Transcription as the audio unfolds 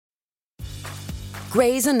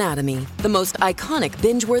Grey's Anatomy, the most iconic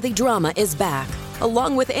binge-worthy drama, is back,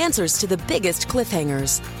 along with answers to the biggest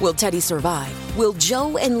cliffhangers. Will Teddy survive? Will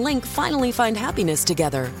Joe and Link finally find happiness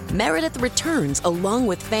together? Meredith returns along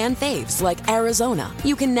with fan faves like Arizona.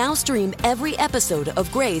 You can now stream every episode of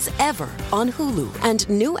Grey's ever on Hulu, and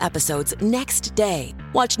new episodes next day.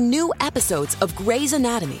 Watch new episodes of Grey's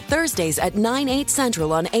Anatomy Thursdays at 9/8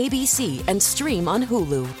 Central on ABC and stream on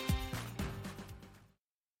Hulu.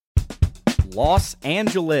 Los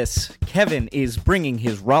Angeles. Kevin is bringing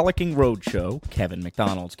his rollicking roadshow, Kevin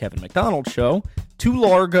McDonald's Kevin McDonald Show, to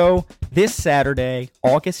Largo this Saturday,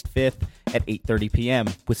 August 5th at 8:30 p.m.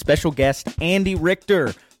 with special guest Andy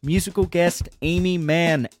Richter, musical guest Amy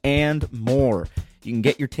Mann, and more. You can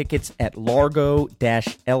get your tickets at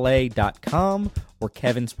largo-la.com or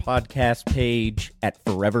Kevin's podcast page at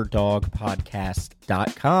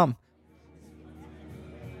foreverdogpodcast.com.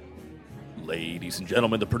 Ladies and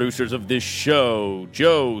gentlemen, the producers of this show,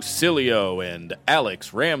 Joe Cilio and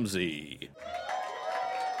Alex Ramsey.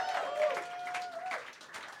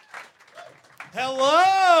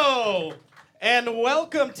 Hello, and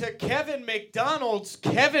welcome to Kevin McDonald's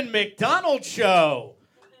Kevin McDonald Show.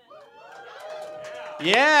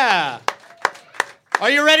 Yeah. Are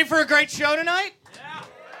you ready for a great show tonight? Yeah.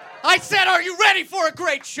 I said, are you ready for a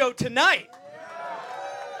great show tonight?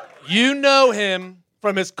 You know him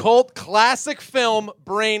from his cult classic film,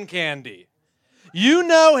 Brain Candy. You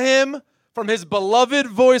know him from his beloved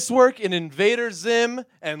voice work in Invader Zim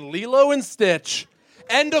and Lilo and Stitch.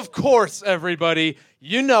 And of course, everybody,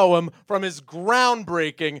 you know him from his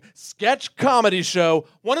groundbreaking sketch comedy show,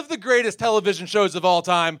 one of the greatest television shows of all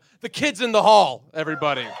time, The Kids in the Hall,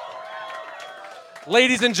 everybody.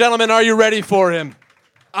 Ladies and gentlemen, are you ready for him?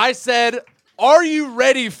 I said, are you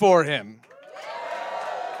ready for him?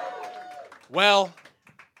 Well,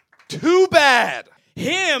 too bad.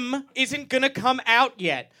 Him isn't gonna come out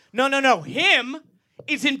yet. No. Him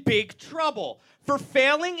is in big trouble for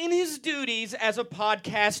failing in his duties as a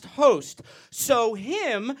podcast host. So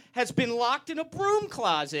him has been locked in a broom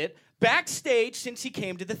closet backstage since he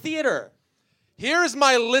came to the theater. Here's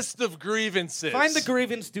my list of grievances. Find the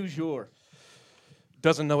grievance du jour.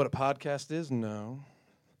 Doesn't know what a podcast is? No.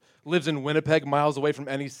 Lives in Winnipeg, miles away from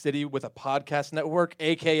any city with a podcast network,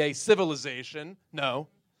 a.k.a. civilization? No.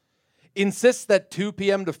 Insists that 2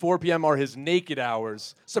 p.m. to 4 p.m. are his naked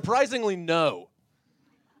hours. Surprisingly, no.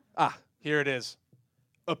 Here it is.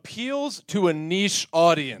 Appeals to a niche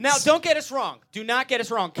audience. Now, don't get us wrong. Do not get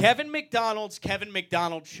us wrong. Kevin McDonald's Kevin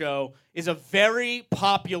McDonald Show is a very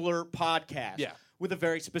popular podcast with a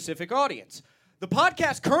very specific audience. The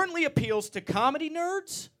podcast currently appeals to comedy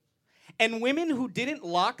nerds and women who didn't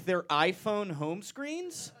lock their iPhone home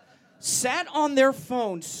screens, sat on their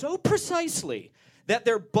phone so precisely that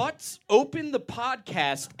their butts opened the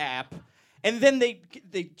podcast app, and then they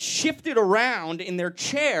shifted around in their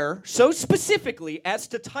chair so specifically as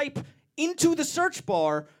to type into the search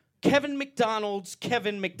bar Kevin McDonald's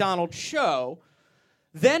Kevin McDonald Show.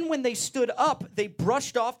 Then when they stood up, they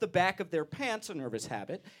brushed off the back of their pants, a nervous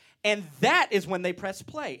habit, and that is when they press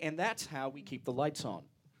play, and that's how we keep the lights on.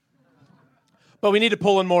 But we need to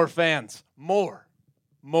pull in more fans. More.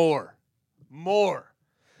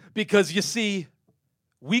 Because you see,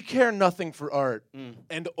 we care nothing for art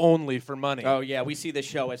and only for money. Oh, yeah, we see this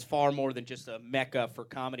show as far more than just a mecca for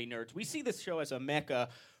comedy nerds. We see this show as a mecca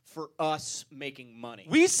for us making money.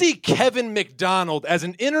 We see Kevin McDonald as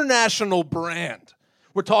an international brand.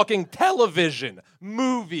 We're talking television,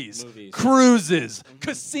 movies. Cruises,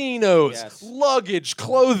 casinos, luggage,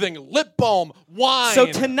 clothing, lip balm, wine. So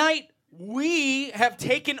tonight, we have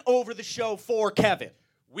taken over the show for Kevin.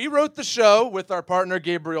 We wrote the show with our partner,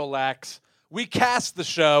 Gabriel Lax. We cast the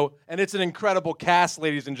show, and it's an incredible cast,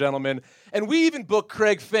 ladies and gentlemen. And we even booked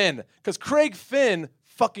Craig Finn, because Craig Finn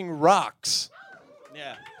fucking rocks.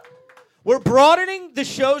 Yeah. We're broadening the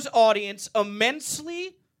show's audience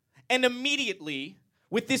immensely and immediately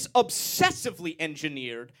with this obsessively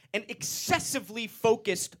engineered and excessively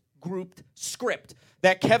focused grouped script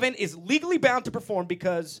that Kevin is legally bound to perform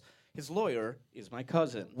because his lawyer is my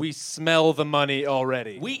cousin. We smell the money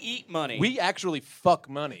already. We eat money. We actually fuck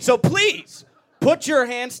money. So please, put your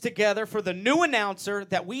hands together for the new announcer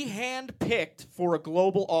that we handpicked for a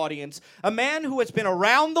global audience, a man who has been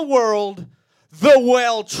around the world, the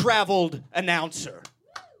well-traveled announcer.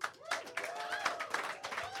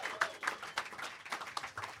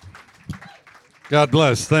 God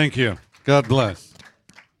bless. Thank you. God bless.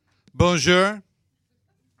 Bonjour.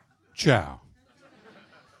 Ciao.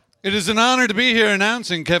 It is an honor to be here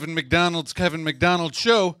announcing Kevin McDonald's Kevin McDonald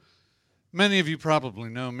Show. Many of you probably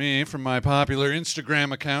know me from my popular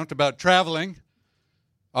Instagram account about traveling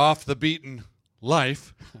off the beaten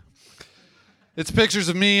life. It's pictures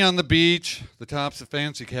of me on the beach, the tops of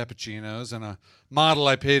fancy cappuccinos, and a model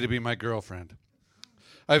I pay to be my girlfriend.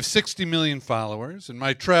 I have 60 million followers. In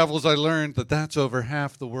my travels, I learned that that's over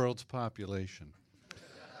half the world's population.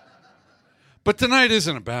 But tonight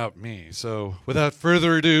isn't about me, so without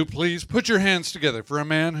further ado, please put your hands together for a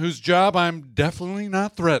man whose job I'm definitely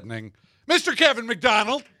not threatening, Mr. Kevin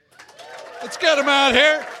McDonald. Let's get him out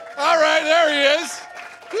here. All right, there he is.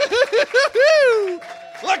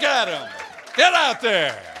 Look at him. Get out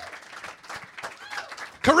there.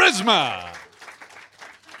 Charisma.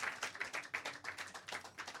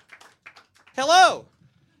 Hello,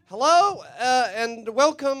 and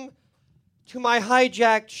welcome to my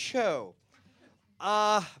hijacked show.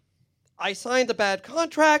 I signed a bad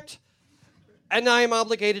contract, and I am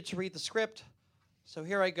obligated to read the script. So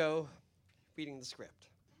here I go, reading the script.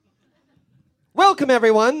 Welcome,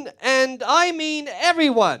 everyone, and I mean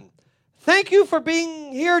everyone. Thank you for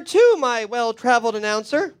being here too, my well-traveled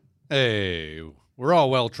announcer. Hey, we're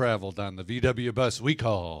all well-traveled on the VW bus we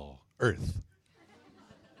call Earth.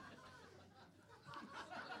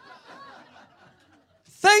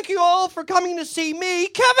 Thank you all for coming to see me,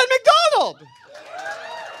 Kevin McDonald.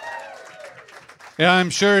 Yeah,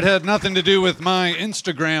 I'm sure it had nothing to do with my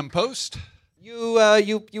Instagram post.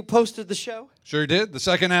 You posted the show? Sure did. The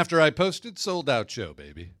second after I posted, sold out show,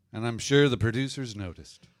 baby. And I'm sure the producers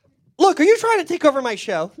noticed. Look, are you trying to take over my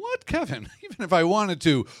show? What, Kevin? Even if I wanted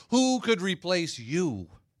to, who could replace you?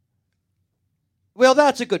 Well,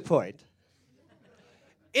 that's a good point.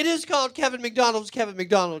 It is called Kevin McDonald's Kevin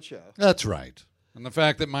McDonald Show. That's right. And the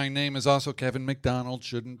fact that my name is also Kevin McDonald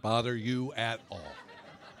shouldn't bother you at all.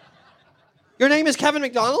 Your name is Kevin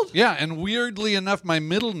McDonald? Yeah, and weirdly enough, my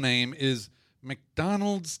middle name is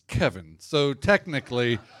McDonald's Kevin. So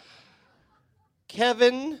technically...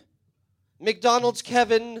 Kevin McDonald's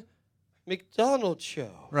Kevin McDonald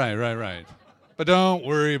Show. Right. But don't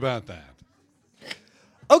worry about that.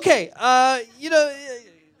 Okay,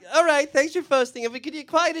 all right, thanks for posting. If we could you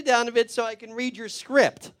quiet it down a bit so I can read your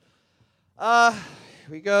script. Here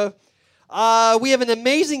we go. We have an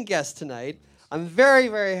amazing guest tonight. I'm very,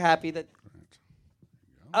 very happy that...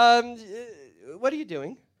 what are you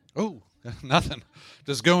doing? Oh, nothing.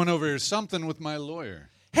 Just going over something with my lawyer.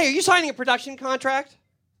 Hey, are you signing a production contract?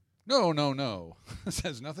 No. This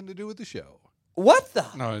has nothing to do with the show. What the?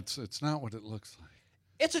 No, it's not what it looks like.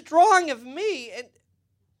 It's a drawing of me, and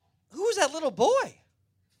who's that little boy?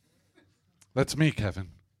 That's me,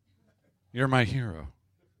 Kevin. You're my hero.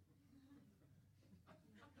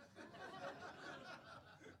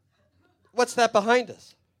 What's that behind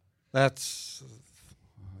us? That's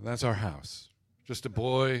our house. Just a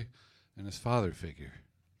boy and his father figure.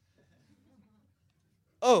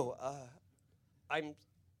 Oh,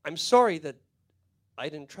 I'm sorry that I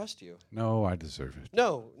didn't trust you. No, I deserve it.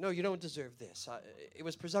 No, you don't deserve this. It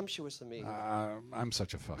was presumptuous of me. I'm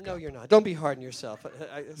such a fuck. No, you're not. Don't be hard on yourself.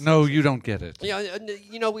 No, you don't get it.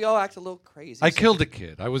 Yeah, we all act a little crazy. I killed a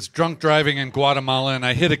kid. I was drunk driving in Guatemala, and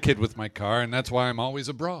I hit a kid with my car, and that's why I'm always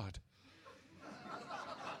abroad.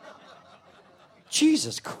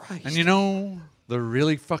 Jesus Christ. And you know the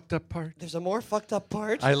really fucked up part? There's a more fucked up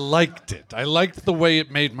part? I liked it. I liked the way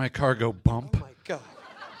it made my car go bump. Oh, my God.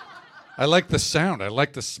 I liked the sound. I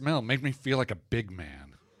liked the smell. It made me feel like a big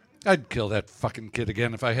man. I'd kill that fucking kid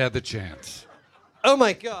again if I had the chance. Oh,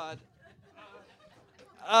 my God.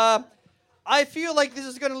 I feel like this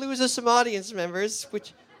is going to lose us some audience members,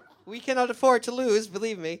 which we cannot afford to lose,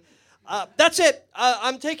 believe me. That's it.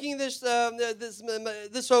 I'm taking this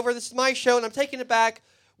over. This is my show, and I'm taking it back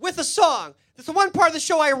with a song. This is the one part of the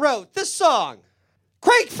show I wrote. This song.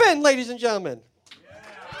 Craig Finn, ladies and gentlemen.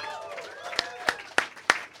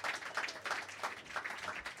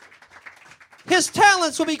 His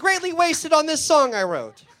talents will be greatly wasted on this song I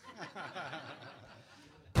wrote.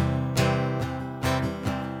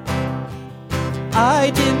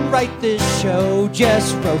 I didn't write this show,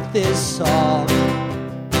 just wrote this song.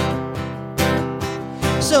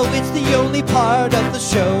 So it's the only part of the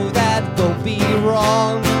show that won't be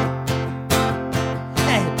wrong.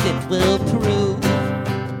 And it will prove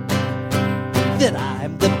that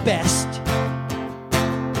I'm the best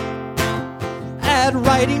at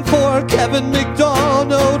writing for Kevin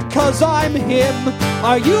McDonald, 'cause I'm him.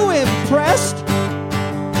 Are you impressed?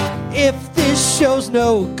 If this show's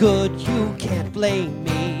no good, you can't blame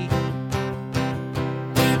me.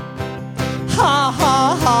 Ha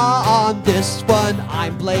ha ha, on this one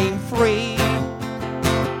I'm blame free.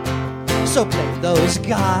 So blame those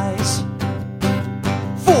guys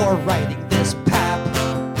for writing this pap.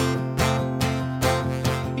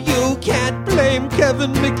 You can't blame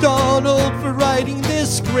Kevin McDonald for writing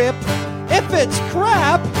this script. If if it's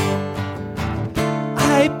crap.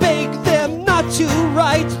 I begged them not to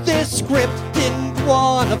write this script, didn't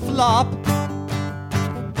wanna flop.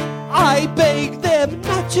 I begged them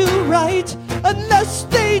not to write unless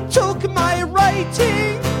they took my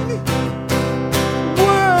writing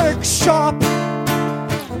workshop.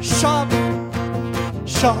 Shop,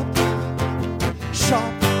 shop,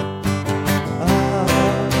 shop.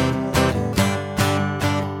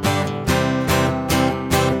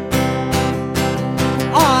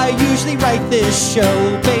 I usually write this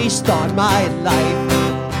show based on my life,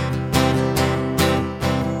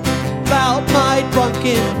 about my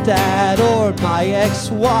drunken dad or my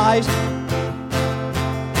ex-wives.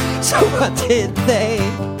 So what did they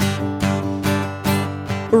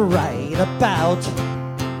write about?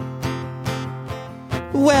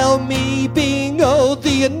 Well, me being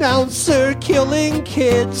the announcer killing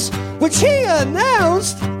kids, which he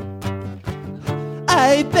announced.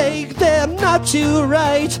 I begged them not to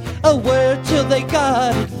write a word till they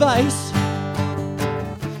got advice.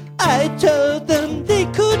 I told them they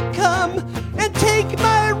could come and take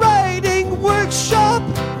my writing workshop.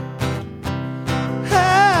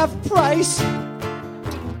 Half price.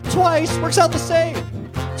 Twice works out the same.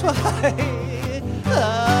 Twice.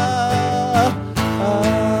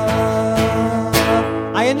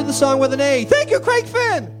 I ended the song with an A. Thank you, Craig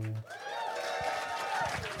Finn.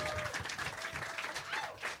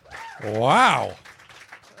 Wow.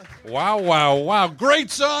 Wow. Great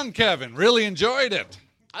song, Kevin. Really enjoyed it.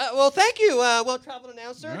 Well, thank you, well-traveled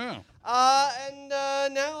announcer. Yeah. And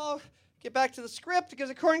now I'll get back to the script, because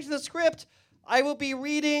according to the script, I will be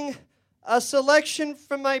reading a selection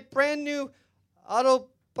from my brand new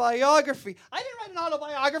autobiography. I didn't write an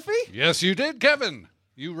autobiography. Yes, you did, Kevin.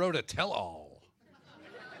 You wrote a tell-all.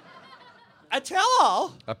 A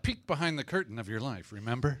tell-all? A peek behind the curtain of your life,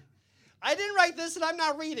 remember? I didn't write this, and I'm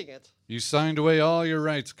not reading it. You signed away all your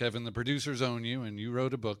rights, Kevin. The producers own you, and you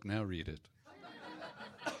wrote a book. Now read it.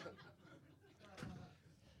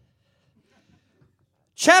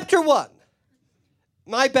 Chapter 1,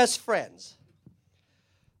 My Best Friends.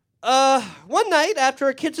 One night after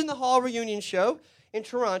a Kids in the Hall reunion show in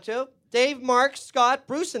Toronto, Dave, Mark, Scott,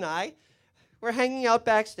 Bruce, and I were hanging out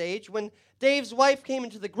backstage when Dave's wife came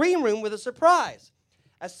into the green room with a surprise.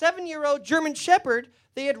 A 7-year-old German Shepherd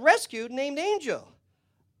they had rescued named Angel.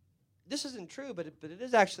 This isn't true, but it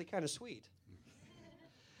is actually kind of sweet.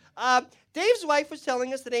 Dave's wife was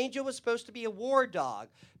telling us that Angel was supposed to be a war dog,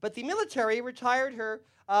 but the military retired her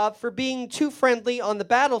for being too friendly on the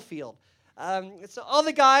battlefield. So all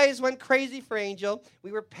the guys went crazy for Angel.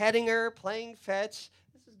 We were petting her, playing fetch.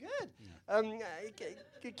 This is good.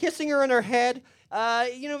 Kissing her on her head.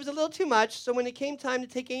 It was a little too much, so when it came time to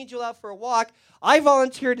take Angel out for a walk, I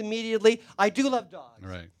volunteered immediately. I do love dogs.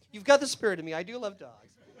 Right. You've got the spirit of me. I do love dogs.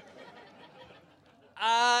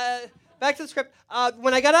 Back to the script.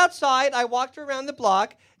 When I got outside, I walked her around the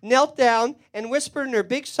block, knelt down, and whispered in her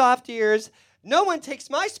big soft ears, "No one takes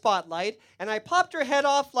my spotlight," and I popped her head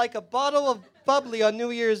off like a bottle of bubbly on New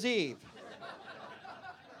Year's Eve.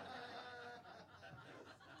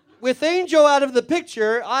 With Angel out of the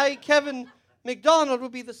picture, I, Kevin McDonald,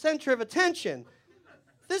 would be the center of attention.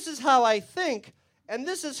 This is how I think, and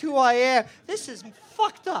this is who I am. This is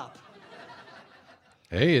fucked up.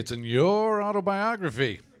 Hey, it's in your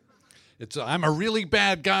autobiography. It's I'm a really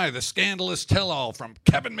bad guy, the scandalous tell-all from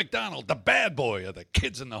Kevin McDonald, the bad boy of the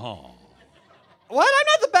Kids in the Hall. What? I'm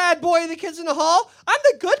not the bad boy of the Kids in the Hall. I'm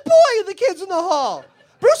the good boy of the Kids in the Hall.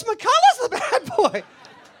 Bruce McCullough's the bad boy.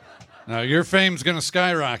 Now, your fame's going to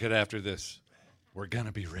skyrocket after this. We're going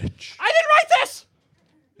to be rich. I didn't write this.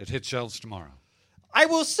 It hits shelves tomorrow. I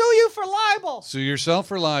will sue you for libel. Sue yourself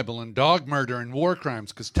for libel and dog murder and war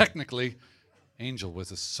crimes, because technically, Angel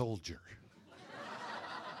was a soldier.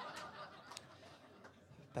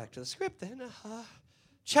 Back to the script then.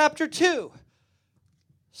 Chapter 2,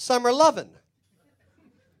 Summer Lovin'.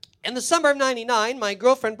 In the summer of '99, my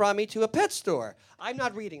girlfriend brought me to a pet store. I'm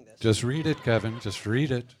not reading this. Just read it, Kevin. Just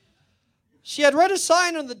read it. She had read a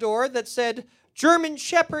sign on the door that said, "German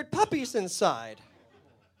Shepherd puppies inside."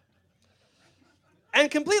 And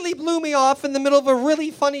completely blew me off in the middle of a really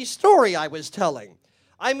funny story I was telling.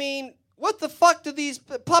 I mean, what the fuck do these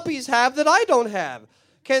puppies have that I don't have?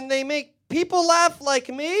 Can they make people laugh like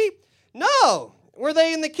me? No. Were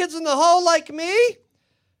they in the Kids in the Hall like me?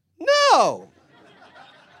 No.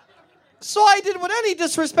 So I did what any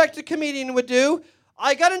disrespected comedian would do.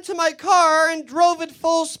 I got into my car and drove at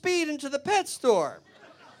full speed into the pet store.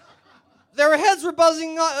 Their heads were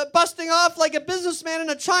busting off like a businessman in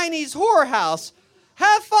a Chinese whorehouse.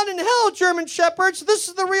 Have fun in hell, German Shepherds. This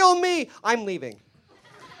is the real me. I'm leaving.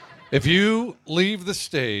 If you leave the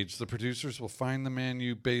stage, the producers will find the man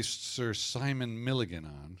you based Sir Simon Milligan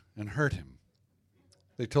on and hurt him.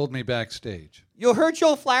 They told me backstage. You'll hurt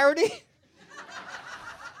Joe Flaherty?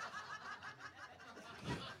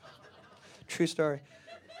 True story.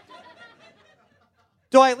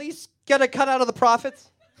 Do I at least get a cut out of the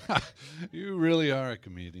profits? You really are a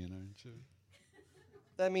comedian, aren't you?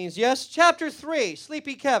 That means yes. Chapter 3,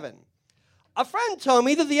 Sleepy Kevin. A friend told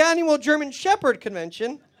me that the annual German Shepherd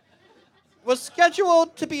Convention was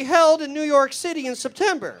scheduled to be held in New York City in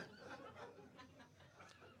September.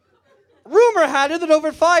 Rumor had it that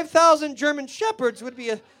over 5,000 German Shepherds would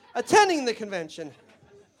be attending the convention.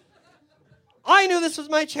 I knew this was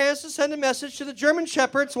my chance to send a message to the German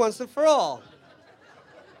Shepherds once and for all.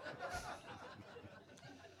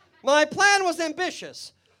 My plan was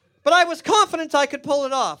ambitious, but I was confident I could pull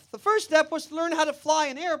it off. The first step was to learn how to fly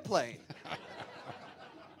an airplane.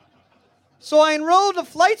 So I enrolled a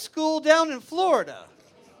flight school down in Florida.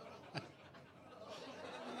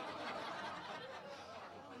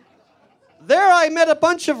 There I met a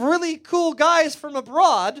bunch of really cool guys from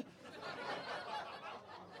abroad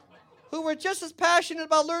who were just as passionate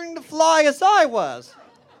about learning to fly as I was.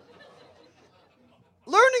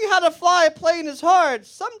 Learning how to fly a plane is hard.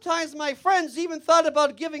 Sometimes my friends even thought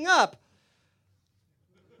about giving up.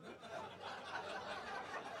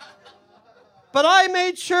 But I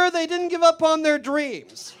made sure they didn't give up on their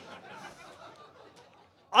dreams.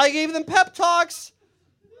 I gave them pep talks,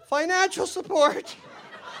 financial support,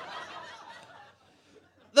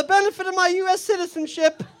 the benefit of my U.S.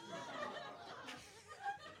 citizenship,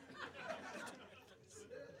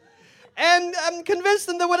 and convinced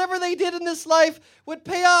them that whatever they did in this life would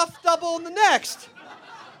pay off double in the next.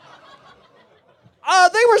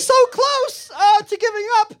 They were so close to giving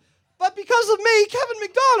up, but because of me, Kevin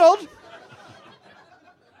McDonald,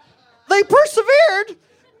 they persevered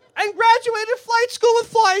and graduated flight school with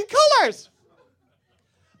flying colors.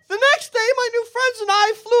 The next day, my new friends and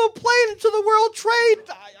I flew a plane into the World Trade.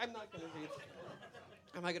 I'm not going to read this.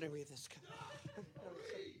 Am I going to read this?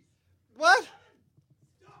 What?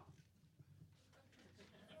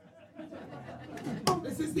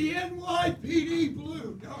 This is the NYPD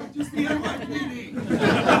Blue. No, it's just the NYPD.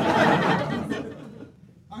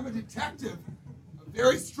 I'm a detective. A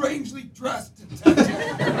very strangely dressed detective.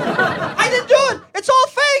 I didn't do it. It's all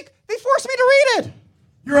fake. They forced me to read it.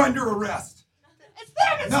 You're under arrest. It's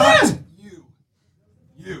them. It's Not them.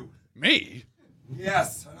 you. Me?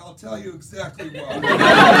 Yes, and I'll tell you exactly why.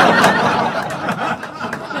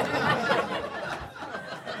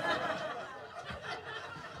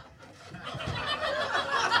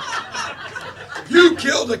 You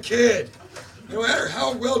killed a kid. No matter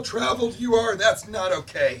how well-traveled you are, that's not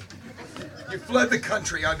okay. You fled the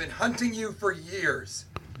country. I've been hunting you for years.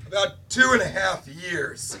 About 2.5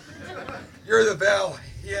 years. You're the Val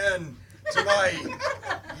Hien to my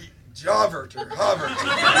Javert or Havert.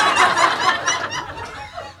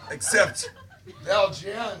 Except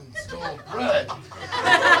Valjean stole bread.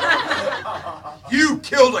 You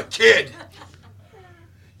killed a kid.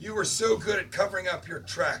 You were so good at covering up your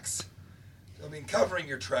tracks. Covering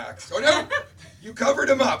your tracks. Oh, no! You covered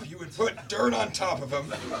them up. You would put dirt on top of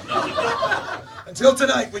them. Until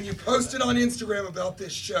tonight, when you posted on Instagram about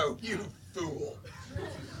this show. You fool.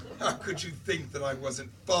 How could you think that I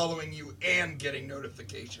wasn't following you and getting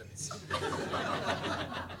notifications?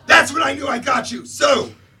 That's when I knew I got you.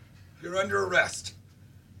 So, you're under arrest.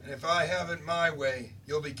 And if I have it my way,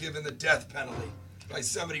 you'll be given the death penalty by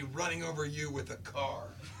somebody running over you with a car.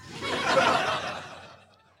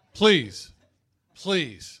 Please.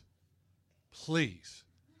 Please. Please.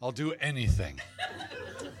 I'll do anything.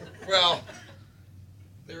 Well,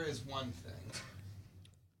 there is one thing.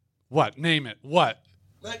 What? Name it. What?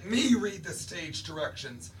 Let me read the stage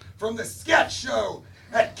directions from the sketch show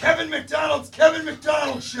at Kevin McDonald's Kevin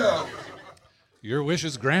McDonald Show. Your wish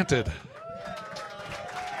is granted.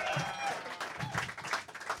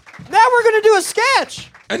 Now we're going to do a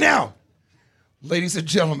sketch. And now, ladies and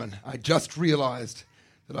gentlemen, I just realized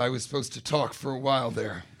that I was supposed to talk for a while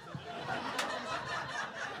there.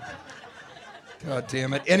 God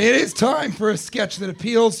damn it. And it is time for a sketch that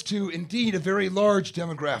appeals to, indeed, a very large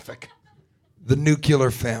demographic. The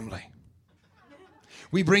nuclear family.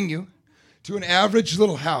 We bring you to an average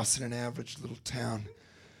little house in an average little town.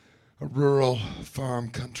 A rural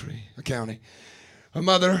farm county. A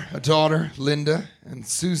mother, a daughter, Linda, and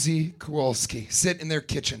Susie Kowalski sit in their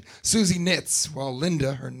kitchen. Susie knits while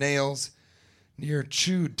Linda, her nails near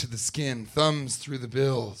chewed to the skin, thumbs through the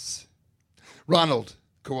bills. Ronald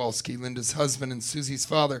Kowalski, Linda's husband and Susie's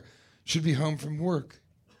father, should be home from work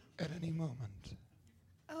at any moment.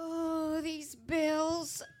 Oh, these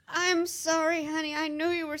bills. I'm sorry, honey. I knew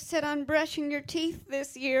you were set on brushing your teeth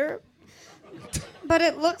this year. But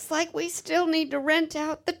it looks like we still need to rent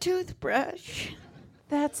out the toothbrush.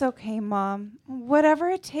 That's okay, Mom. Whatever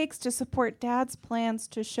it takes to support Dad's plans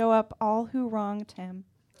to show up all who wronged him.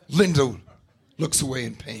 Linda looks away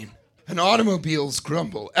in pain. An automobile's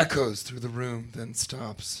grumble echoes through the room, then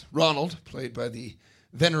stops. Ronald, played by the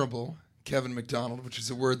venerable Kevin McDonald, which is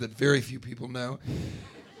a word that very few people know,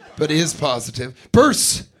 but is positive,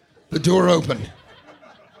 bursts the door open,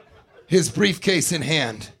 his briefcase in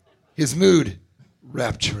hand, his mood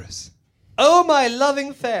rapturous. Oh, my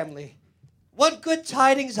loving family, what good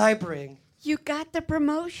tidings I bring. You got the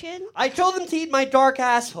promotion? I told them to eat my dark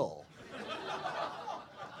asshole.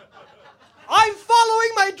 I'm following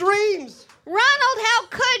my dreams. Ronald, how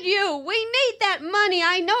could you? We need that money.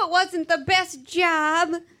 I know it wasn't the best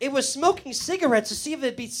job. It was smoking cigarettes to see if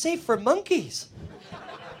it'd be safe for monkeys.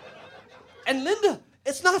 And Linda,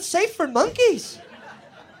 it's not safe for monkeys.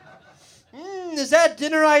 Is that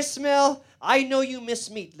dinner I smell? I know you miss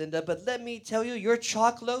meat, Linda, but let me tell you, your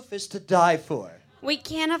chalk loaf is to die for. We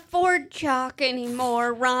can't afford chalk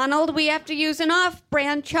anymore, Ronald. We have to use an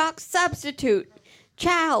off-brand chalk substitute.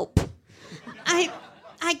 Chalp.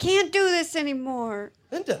 I can't do this anymore.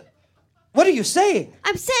 Linda, what are you saying?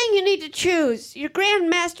 I'm saying you need to choose your grand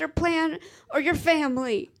master plan or your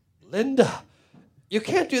family. Linda, you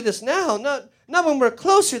can't do this now. Not when we're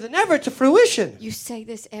closer than ever to fruition. You say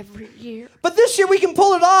this every year. But this year we can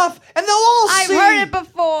pull it off, and they'll all I've see. heard it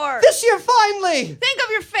before. This year, finally. Think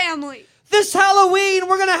of your family. This Halloween,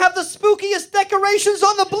 we're going to have the spookiest decorations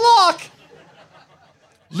on the block.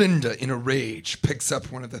 Linda, in a rage, picks up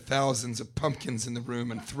one of the thousands of pumpkins in the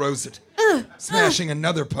room and throws it, smashing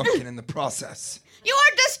another pumpkin in the process. You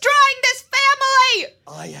are destroying this family!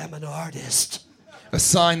 I am an artist. A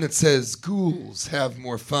sign that says, "Ghouls have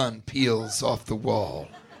more fun," peels off the wall.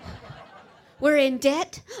 We're in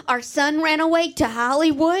debt. Our son ran away to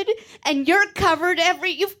Hollywood, and you've covered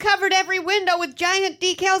every window with giant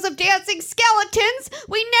decals of dancing skeletons.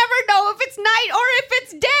 We never know if it's night or if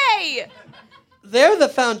it's day. They're the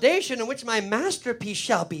foundation on which my masterpiece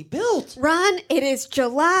shall be built. Ron, it is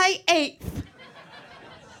July 8th.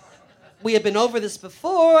 We have been over this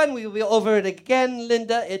before, and we will be over it again,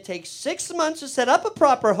 Linda. It takes 6 months to set up a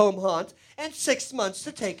proper home haunt and 6 months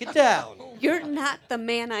to take it down. You're not the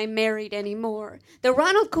man I married anymore. The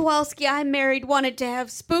Ronald Kowalski I married wanted to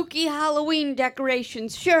have spooky Halloween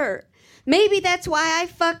decorations, sure. Maybe that's why I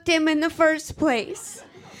fucked him in the first place.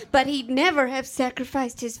 But he'd never have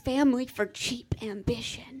sacrificed his family for cheap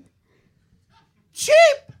ambition.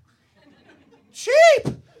 Cheap!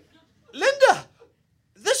 Cheap! Linda,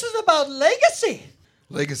 this is about legacy.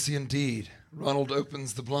 Legacy indeed. Ronald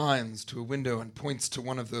opens the blinds to a window and points to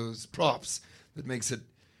one of those props that makes it,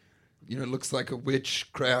 it looks like a witch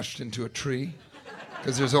crashed into a tree.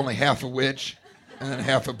 Because there's only half a witch and then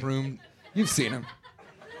half a broom. You've seen him.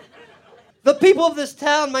 The people of this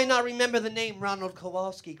town might not remember the name Ronald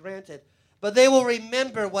Kowalski, granted, but they will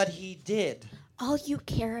remember what he did. All you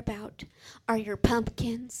care about are your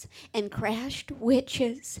pumpkins and crashed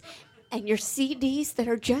witches and your CDs that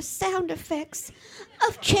are just sound effects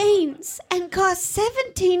of chains and cost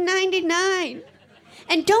 $17.99.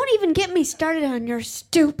 And don't even get me started on your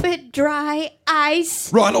stupid dry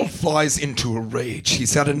ice. Ronald flies into a rage.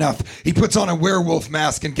 He's had enough. He puts on a werewolf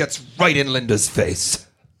mask and gets right in Linda's face.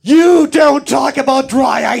 You don't talk about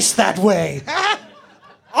dry ice that way.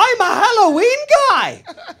 I'm a Halloween guy.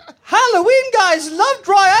 Halloween guys love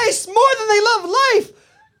dry ice more than they love life.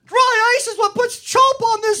 Dry ice is what puts chomp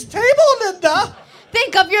on this table, Linda.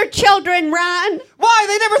 Think of your children, Ron. Why?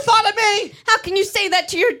 They never thought of me. How can you say that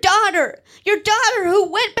to your daughter? Your daughter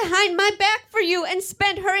who went behind my back for you and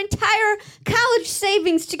spent her entire college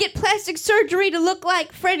savings to get plastic surgery to look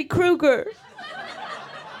like Freddy Krueger.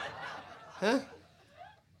 Huh?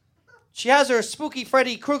 She has her spooky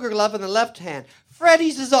Freddy Krueger glove in the left hand.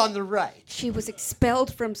 Freddy's is on the right. She was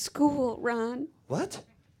expelled from school, Ron. What?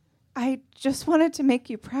 I just wanted to make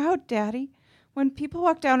you proud, Daddy. When people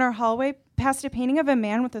walk down our hallway past a painting of a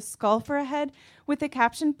man with a skull for a head with the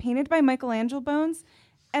caption painted by Michelangelo Bones,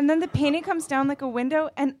 and then the painting comes down like a window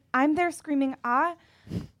and I'm there screaming, ah,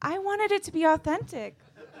 I wanted it to be authentic.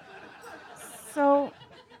 So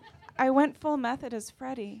I went full method as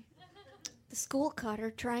Freddy. The school caught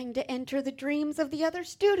her trying to enter the dreams of the other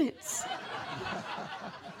students.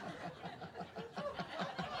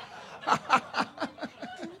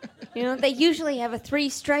 They usually have a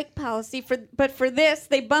 3-strike policy, but for this,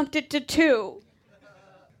 they bumped it to 2.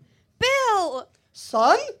 Bill!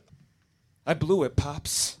 Son? I blew it,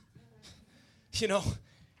 Pops. It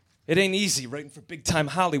ain't easy writing for big-time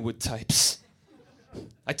Hollywood types.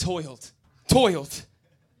 I toiled,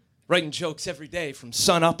 writing jokes every day from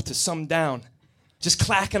sun up to sun down, just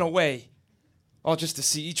clacking away, all just to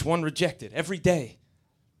see each one rejected every day.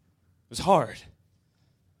 It was hard.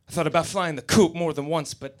 I thought about flying the coop more than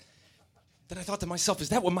once, but then I thought to myself, is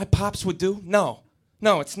that what my pops would do? No,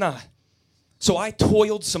 it's not. So I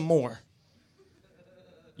toiled some more.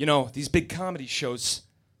 You know, these big comedy shows,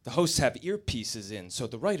 the hosts have earpieces in so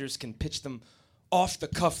the writers can pitch them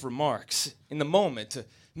off-the-cuff remarks in the moment to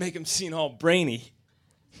make them seem all brainy.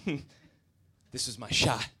 This was my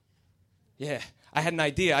shot. Yeah, I had an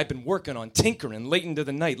idea I'd been working on, tinkering late into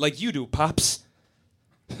the night, like you do, Pops.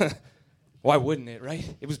 Why wouldn't it,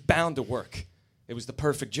 right? It was bound to work. It was the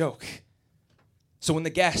perfect joke. So when the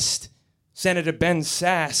guest, Senator Ben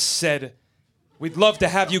Sass, said, "We'd love to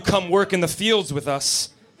have you come work in the fields with us,"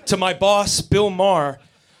 to my boss, Bill Maher,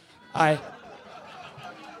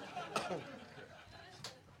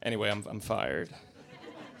 Anyway, I'm fired.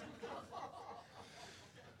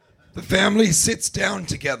 The family sits down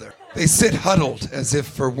together. They sit huddled as if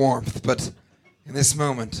for warmth, but in this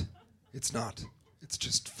moment, it's not. It's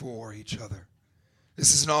just for each other.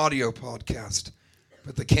 This is an audio podcast,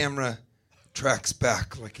 but the camera tracks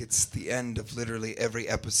back like it's the end of literally every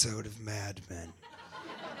episode of Mad Men.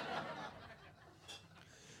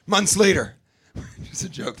 Months later, it's a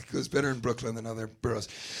joke that goes better in Brooklyn than other boroughs.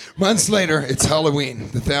 Months later, it's Halloween.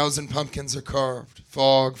 The 1,000 pumpkins are carved.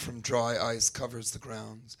 Fog from dry ice covers the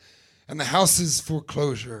grounds. And the house's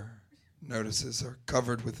foreclosure notices are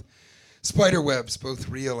covered with spider webs, both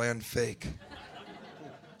real and fake.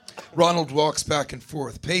 Ronald walks back and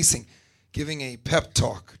forth, pacing, giving a pep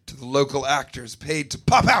talk to the local actors paid to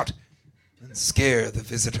pop out and scare the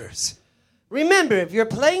visitors. Remember, if you're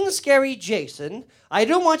playing Scary Jason, I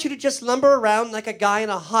don't want you to just lumber around like a guy in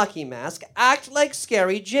a hockey mask. Act like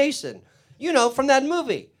Scary Jason. You know, from that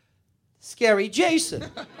movie, Scary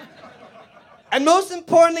Jason. And most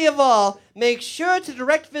importantly of all, make sure to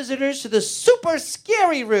direct visitors to the super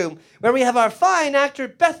scary room, where we have our fine actor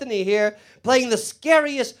Bethany here, playing the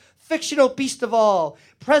scariest fictional beast of all,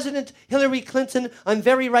 President Hillary Clinton on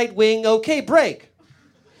very right wing. Okay, break.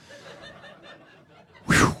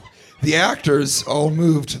 Whew. The actors all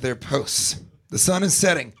move to their posts. The sun is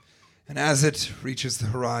setting, and as it reaches the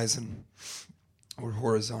horizon, or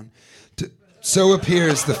horizon, so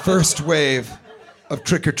appears the first wave of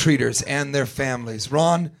trick-or-treaters and their families.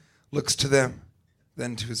 Ron looks to them,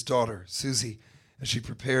 then to his daughter, Susie, as she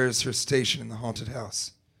prepares her station in the haunted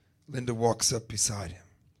house. Linda walks up beside him.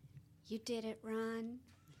 You did it, Ron.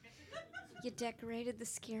 You decorated the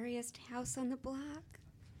scariest house on the block.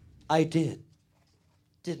 I did.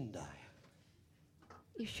 Didn't I?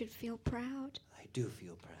 You should feel proud. I do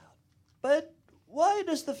feel proud. But why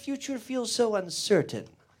does the future feel so uncertain?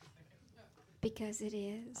 Because it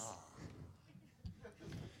is.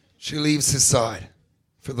 She leaves his side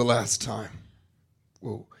for the last time.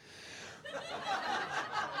 Whoa.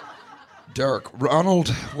 Dark.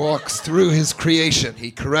 Ronald walks through his creation.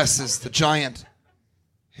 He caresses the giant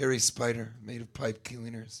hairy spider made of pipe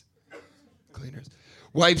cleaners.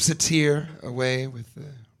 Wipes a tear away with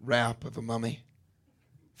the wrap of a mummy.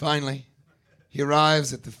 Finally, he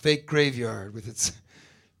arrives at the fake graveyard with its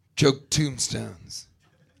joked tombstones.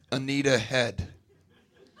 Anita Head.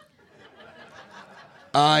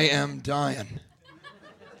 I am dying.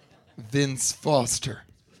 Vince Foster.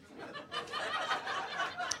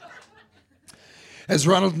 As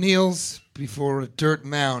Ronald kneels before a dirt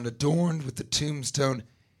mound adorned with the tombstone,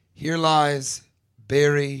 here lies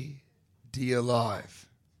Barry D. alive.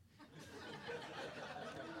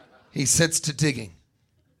 He sets to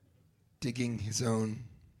digging his own.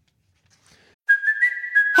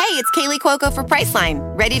 Hey, it's Kaylee Cuoco for Priceline.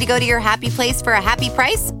 Ready to go to your happy place for a happy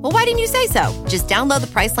price? Well, why didn't you say so? Just download the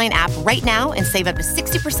Priceline app right now and save up to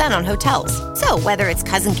 60% on hotels. So whether it's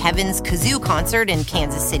Cousin Kevin's Kazoo Concert in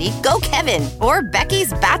Kansas City, go Kevin, or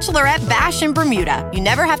Becky's Bachelorette Bash in Bermuda, you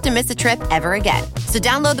never have to miss a trip ever again. So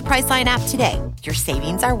download the Priceline app today. Your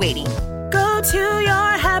savings are waiting. Go to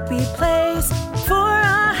your happy place for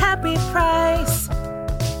a happy price.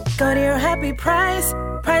 Go to your happy price,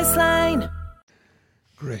 Priceline.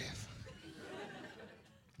 Grave.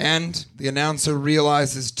 And the announcer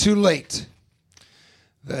realizes too late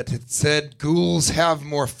that it said ghouls have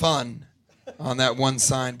more fun on that one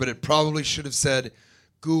sign, but it probably should have said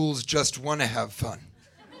ghouls just want to have fun.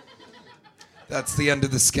 That's the end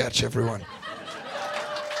of the sketch, everyone.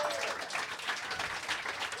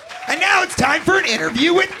 And now it's time for an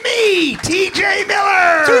interview with me, TJ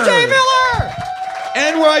Miller! TJ Miller!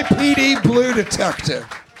 NYPD Blue Detective.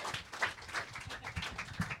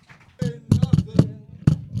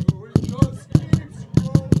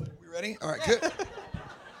 We ready? All right, good.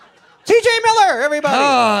 TJ Miller, everybody.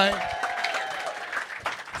 Hi.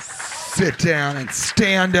 Sit down and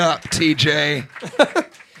stand up, TJ.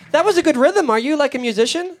 That was a good rhythm. Are you like a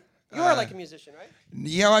musician? You are like a musician, right?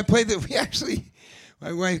 Yeah, I played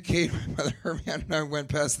my wife Kate, my mother Herman, and I went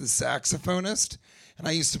past the saxophonist, and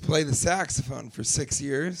I used to play the saxophone for 6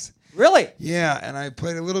 years. Really? Yeah, and I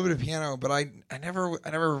played a little bit of piano, but I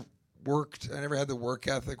never worked. I never had the work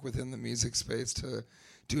ethic within the music space to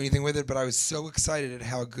do anything with it. But I was so excited at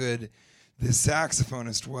how good this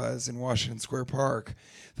saxophonist was in Washington Square Park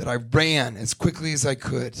that I ran as quickly as I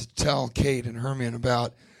could to tell Kate and Herman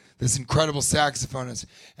about this incredible saxophonist,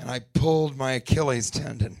 and I pulled my Achilles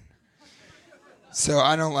tendon. So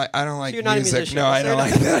I don't like So you're not a music. musician. No, I don't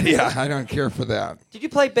like that. Yeah, I don't care for that. Did you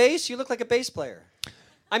play bass? You look like a bass player.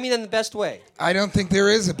 I mean, in the best way. I don't think there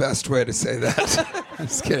is a best way to say that. I'm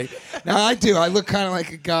just kidding. No, I do. I look kind of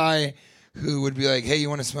like a guy who would be like, hey, you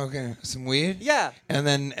want to smoke some weed? Yeah. And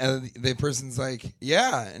then the person's like,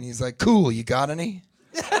 yeah. And he's like, cool, you got any?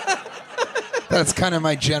 That's kind of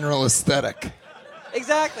my general aesthetic.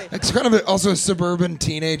 Exactly. It's kind of also a suburban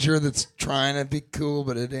teenager that's trying to be cool,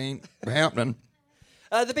 but it ain't happening.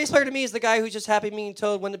 The bass player to me is the guy who's just happy being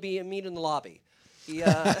told when to be meet in the lobby. He,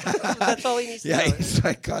 that's all he needs to know. Yeah, he's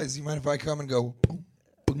like, guys, you mind if I come and go?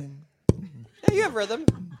 Yeah, you have rhythm.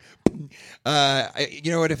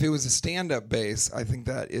 You know what? If it was a stand-up bass, I think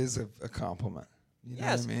that is a compliment. You know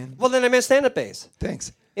Yes. what I mean? Well, then I meant stand-up bass.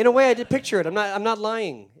 Thanks. In a way, I did picture it. I'm not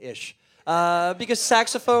lying-ish. Because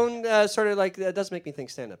saxophone sort of like does make me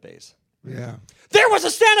think stand-up bass. Yeah. There was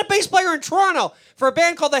a stand-up bass player in Toronto for a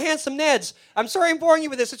band called the Handsome Neds. I'm sorry I'm boring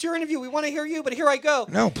you with this. It's your interview. We want to hear you, but here I go.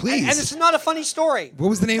 No, please. And this is not a funny story. What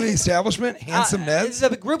was the name of the establishment? Handsome Neds?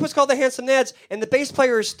 The group was called the Handsome Neds, and the bass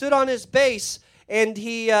player stood on his bass, and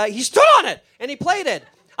he stood on it, and he played it.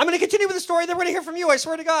 I'm going to continue with the story, then we're going to hear from you, I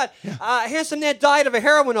swear to God. Yeah. Handsome Ned died of a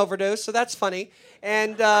heroin overdose, so that's funny.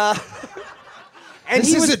 And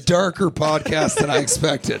this is a darker podcast than I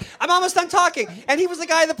expected. I'm almost done talking. And he was the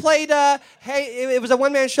guy that played, it was a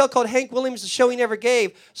one-man show called Hank Williams' The Show He Never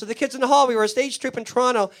Gave. So the kids in the hall, we were a stage troupe in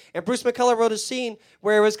Toronto, and Bruce McCullough wrote a scene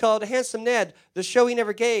where it was called Handsome Ned, The Show He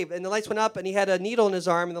Never Gave. And the lights went up, and he had a needle in his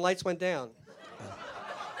arm, and the lights went down.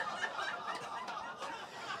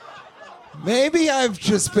 Maybe I've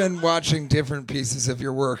just been watching different pieces of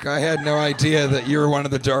your work. I had no idea that you were one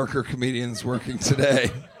of the darker comedians working today.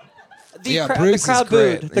 The Bruce crowd is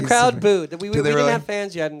great. booed. The crowd booed. We they didn't really? have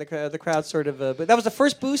fans yet, and the crowd sort of. But that was the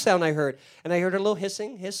first boo sound I heard, and I heard a little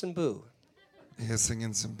hissing, hiss and boo. Hissing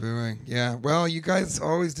and some booing. Yeah. Well, you guys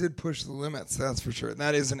always did push the limits. That's for sure. And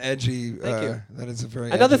that is an edgy. Thank you. That is a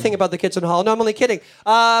very. Another edgy. thing about the kids in the hall. No, I'm only kidding.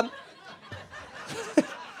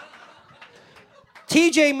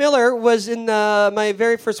 TJ Miller was in my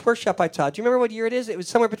very first workshop I taught. Do you remember what year it is? It was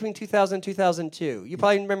somewhere between 2000 and 2002. You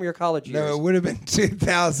probably remember your college years. No, it would have been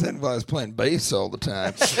 2000. Well, I was playing bass all the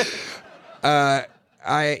time.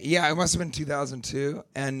 It must have been 2002.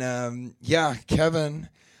 And Kevin,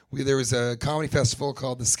 there was a comedy festival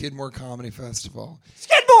called the Skidmore Comedy Festival.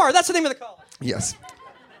 Skidmore, that's the name of the college. Yes.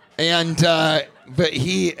 And but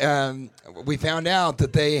we found out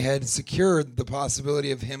that they had secured the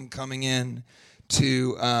possibility of him coming in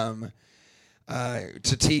to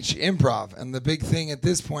teach improv. And the big thing at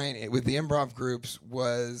this point with the improv groups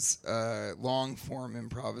was long form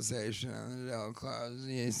improvisation.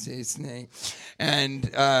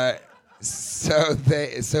 And so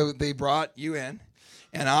they brought you in.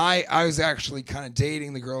 And I was actually kind of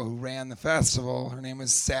dating the girl who ran the festival. Her name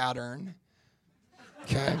was Saturn.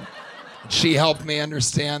 Okay. She helped me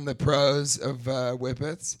understand the pros of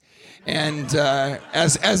Whippets. And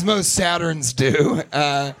as most Saturns do.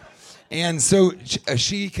 And so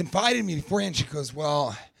she confided in me beforehand. She goes,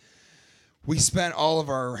 well, we spent all of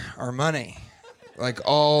our money, like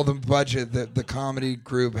all the budget that the comedy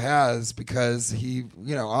group has, because he,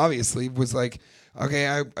 obviously was like, okay,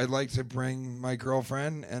 I'd like to bring my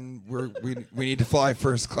girlfriend, and we need to fly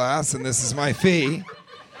first class, and this is my fee.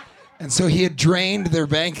 And so he had drained their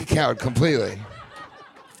bank account completely.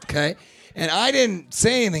 Okay? And I didn't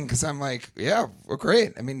say anything because I'm like, yeah, well,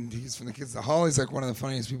 great. I mean, he's from the Kids in the Hall. He's like one of the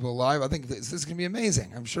funniest people alive. I think this is going to be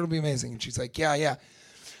amazing. I'm sure it'll be amazing. And she's like, yeah.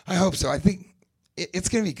 I hope so. I think it's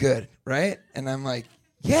going to be good, right? And I'm like,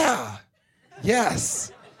 yeah,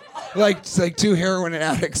 yes. It's like two heroin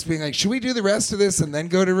addicts being like, should we do the rest of this and then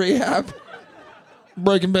go to rehab?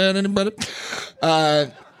 Breaking Bad, anybody?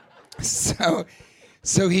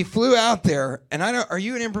 So he flew out there, and are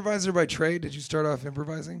you an improviser by trade? Did you start off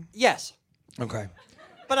improvising? Yes. Okay.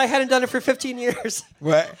 But I hadn't done it for 15 years.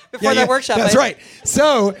 What? Before that workshop. That's right.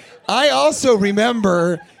 So I also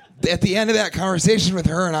remember at the end of that conversation with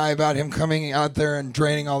her and I about him coming out there and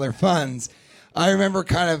draining all their funds, I remember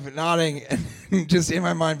kind of nodding and just in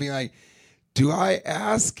my mind being like, do I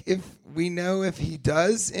ask if we know if he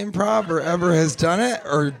does improv or ever has done it?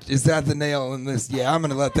 Or is that the nail in this? Yeah, I'm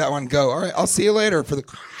going to let that one go. All right, I'll see you later for the,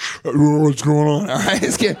 what's going on? All right,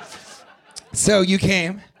 it's good. So you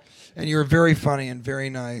came, and you were very funny and very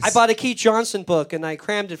nice. I bought a Keith Johnson book, and I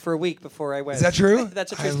crammed it for a week before I went. Is that true?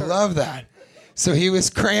 That's a true I story. love that. So he was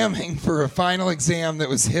cramming for a final exam that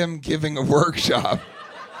was him giving a workshop.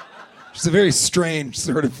 It's a very strange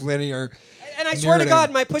sort of linear And I swear to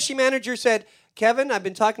God, my pushy manager said, Kevin, I've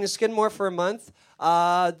been talking to Skidmore for a month.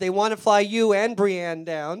 They want to fly you and Brienne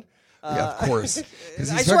down. Yeah, of course.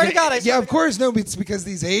 I swear to God. Yeah, of course. No, it's because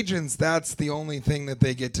these agents, that's the only thing that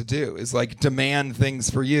they get to do is like demand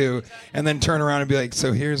things for you and then turn around and be like,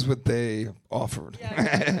 so here's what they offered.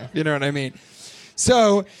 You know what I mean?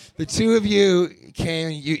 So the two of you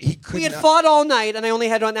came. He couldn't. We had fought all night, and I only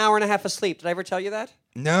had 1 hour and a half of sleep. Did I ever tell you that?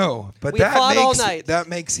 No, but We fought all night. that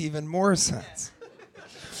makes even more sense.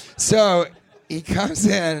 So he comes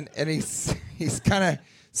in and he's kind of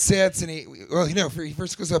sits and he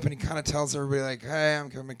first goes up and he kind of tells everybody like, hey, I'm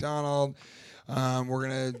Kevin McDonald. We're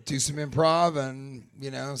gonna do some improv and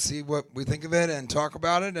see what we think of it and talk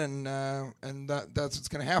about it and that's what's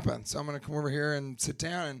gonna happen. So I'm gonna come over here and sit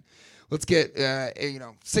down and let's get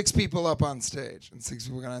 6 people up on stage. And 6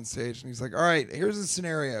 people got on stage and he's like, all right, here's a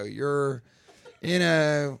scenario. You're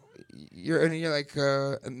like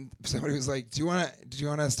and somebody was like, do you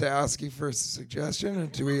want us to ask you for a suggestion,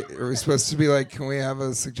 or are we supposed to be like, can we have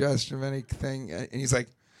a suggestion of anything? And he's like,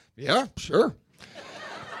 yeah, sure.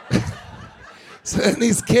 So then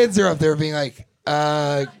these kids are up there being like,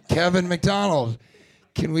 Kevin McDonald,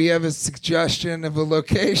 can we have a suggestion of a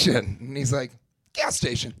location? And he's like, gas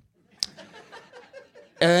station.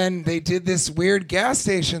 And they did this weird gas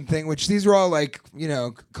station thing, which these were all like,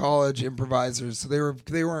 college improvisers. So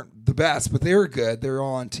they weren't the best, but they were good. They were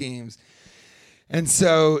all on teams. And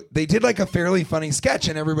so they did like a fairly funny sketch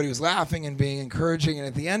and everybody was laughing and being encouraging. And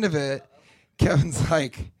at the end of it, Kevin's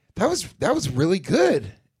like, that was really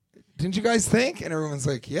good. Didn't you guys think? And everyone's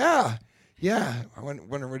like, yeah. I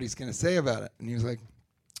wonder what he's going to say about it. And he was like,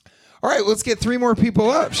 all right, let's get 3 more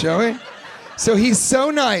people up, shall we? So he's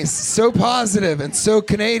so nice, so positive, and so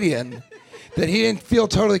Canadian that he didn't feel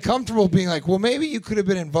totally comfortable being like, well, maybe you could have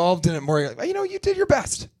been involved in it more. Like, you did your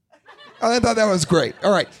best. I thought that was great.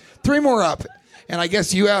 All right, 3 more up. And I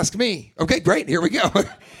guess you asked me. Okay, great, here we go.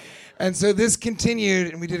 And so this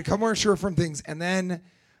continued, and we did a couple more short-form things. And then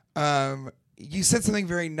you said something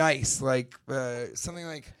very nice, like something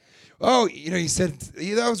like, oh, you said,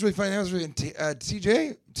 that was really funny. That was really,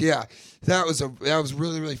 TJ? Yeah, that was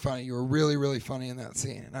really, really funny. You were really, really funny in that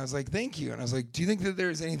scene. And I was like, thank you. And I was like, do you think that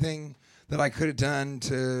there's anything that I could have done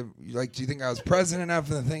to, like, do you think I was present enough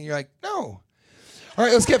in the thing? You're like, no. All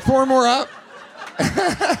right, let's get 4 more up.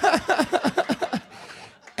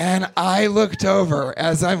 And I looked over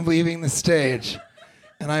as I'm leaving the stage,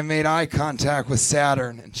 and I made eye contact with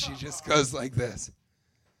Saturn, and she just goes like this.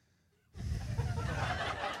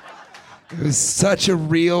 It was such a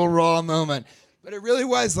real, raw moment. But it really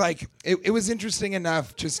was like, it was interesting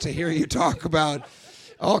enough just to hear you talk about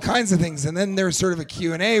all kinds of things. And then there was sort of a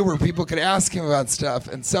Q&A where people could ask him about stuff.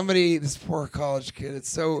 And this poor college kid, it's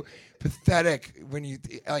so pathetic when you,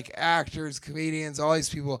 like actors, comedians, all these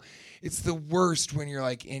people, it's the worst when you're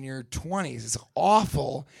like in your 20s. It's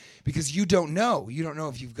awful because you don't know. You don't know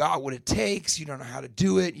if you've got what it takes. You don't know how to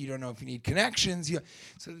do it. You don't know if you need connections.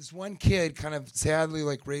 So this one kid kind of sadly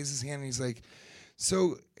like raised his hand and he's like,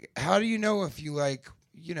 so how do you know if you like,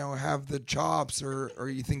 have the chops or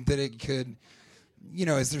you think that it could,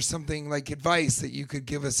 is there something like advice that you could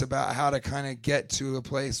give us about how to kind of get to a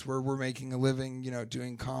place where we're making a living,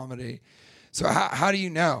 doing comedy? So how do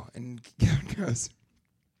you know? And Kevin goes,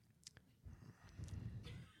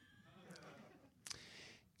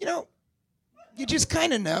 you just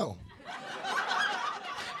kind of know.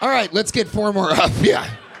 All right, let's get 4 more up. Yeah.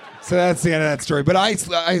 So that's the end of that story. But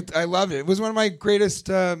I loved it. It was one of my greatest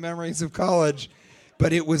memories of college,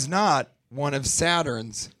 but it was not one of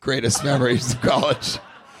Saturn's greatest memories of college.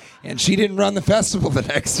 And she didn't run the festival the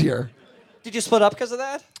next year. Did you split up because of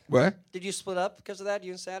that? What? Did you split up because of that,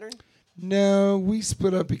 you and Saturn? No, we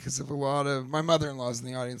split up because of a lot of, my mother-in-law's in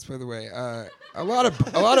the audience, by the way. A lot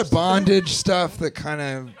of bondage stuff that kind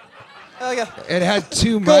of. Okay. It had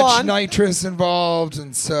too much nitrous involved,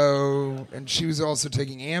 and she was also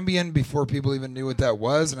taking Ambien before people even knew what that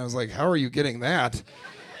was, and I was like, how are you getting that?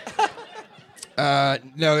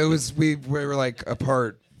 No, it was, we were like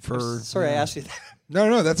apart for. Sorry, I asked you that.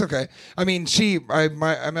 No, that's okay. I mean, I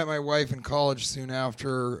met my wife in college soon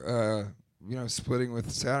after, splitting with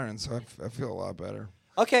Saturn, so I feel a lot better.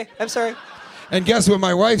 Okay, I'm sorry. And guess what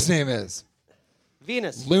my wife's name is?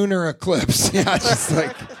 Venus. Lunar eclipse. Yeah, just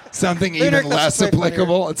like something Lunar even eclipse less is way funnier.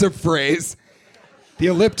 applicable. It's a phrase. The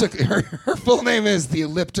her full name is the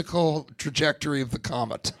elliptical trajectory of the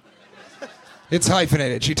comet. It's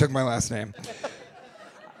hyphenated. She took my last name.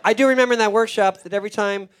 I do remember in that workshop that every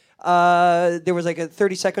time there was like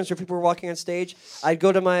 30 seconds where people were walking on stage, I'd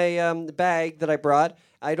go to my bag that I brought.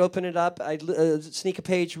 I'd open it up. I'd sneak a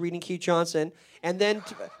page reading Keith Johnson. And then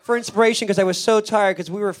for inspiration, because I was so tired, because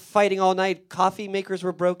we were fighting all night, coffee makers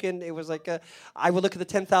were broken. It was like I would look at the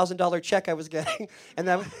 $10,000 check I was getting, and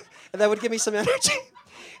that would give me some energy.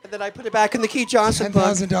 And then I put it back in the Keith Johnson book.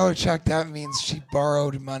 $10,000 check, that means she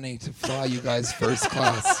borrowed money to fly you guys first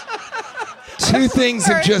class. Two things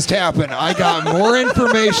have just happened. I got more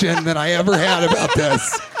information than I ever had about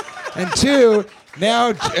this. And two,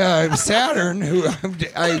 now Saturn, who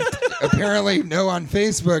I apparently know on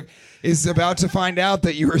Facebook, is about to find out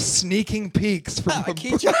that you were sneaking peeks from a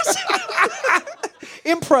Keith Johnson.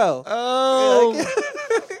 Impro. Oh.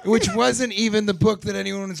 Which wasn't even the book that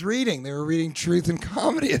anyone was reading. They were reading Truth and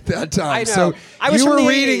Comedy at that time. I know. So I was you from were the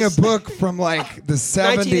reading 80s. a book from like the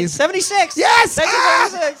 70s. 76. Yes!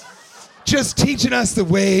 1976. Just teaching us the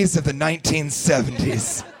ways of the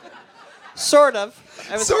 1970s. Sort of.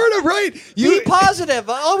 Sort of, right. Be positive.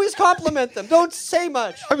 Always compliment them. Don't say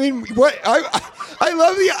much. I mean, what I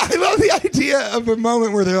love the idea of a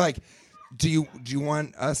moment where they're like, "Do you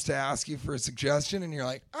want us to ask you for a suggestion?" And you're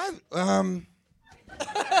like, A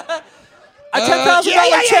 $10,000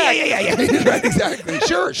 check. Yeah. Right, exactly.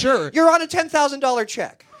 Sure. You're on a $10,000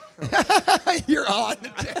 check. You're on a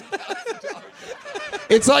 $10,000.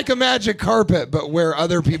 It's like a magic carpet, but where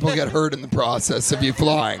other people get hurt in the process of you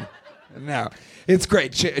flying. No. It's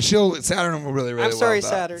great. Saturn will really I'm sorry, love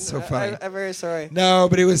that. Saturn. It's so funny. I'm very sorry. No,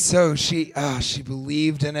 but it was so she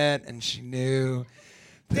believed in it and she knew.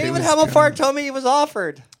 David Himmelfarb told me he was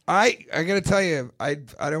offered. I gotta tell you, I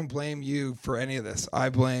don't blame you for any of this. I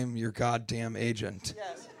blame your goddamn agent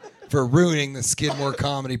for ruining the Skidmore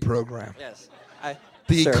comedy program. Yes.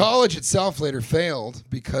 The college itself later failed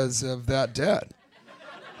because of that debt.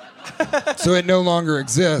 So it no longer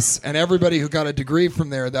exists, and everybody who got a degree from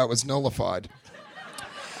there, that was nullified.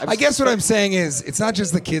 I guess what I'm saying is, it's not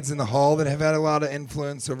just the kids in the hall that have had a lot of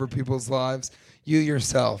influence over people's lives. You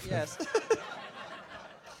yourself. Yes.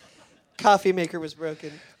 Coffee maker was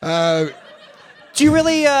broken. Do you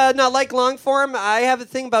really not like long form? I have a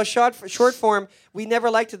thing about short form. We never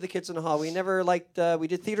liked it, the kids in the hall. We never liked, we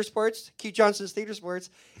did theater sports, Keith Johnson's theater sports,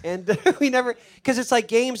 and we never, because it's like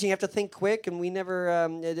games and you have to think quick, and we never,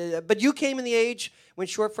 but you came in the age when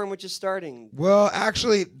short form was just starting. Well,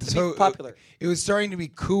 actually, so popular. It was starting to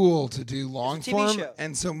be cool to do long TV form. show.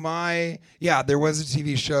 And so there was a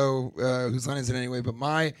TV show, whose line is it anyway, but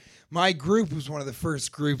my group was one of the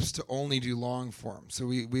first groups to only do long form. So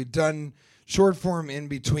we'd done short form in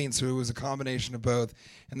between, so it was a combination of both.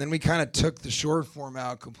 And then we kind of took the short form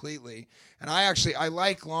out completely. And I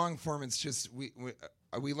like long form. It's just we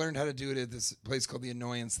learned how to do it at this place called the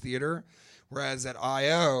Annoyance Theater, whereas at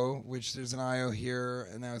I.O., which there's an I.O. here,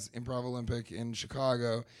 and that was Improv Olympic in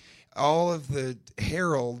Chicago, all of the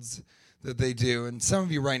heralds that they do, and some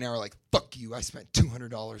of you right now are like, fuck you, I spent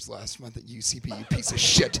 $200 last month at UCB, you piece of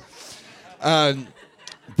shit. And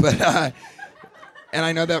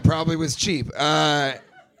I know that probably was cheap.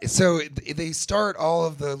 So they start all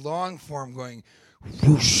of the long form going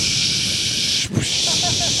whoosh,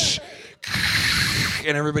 whoosh,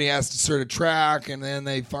 and everybody has to sort of track, and then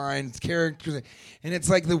they find characters, and it's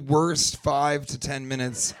like the worst 5 to 10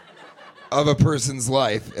 minutes of a person's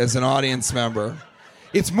life as an audience member.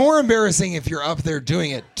 It's more embarrassing if you're up there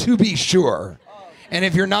doing it, to be sure. And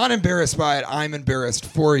if you're not embarrassed by it, I'm embarrassed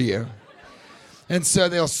for you. And so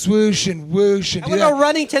they'll swoosh and whoosh and I do want that. to know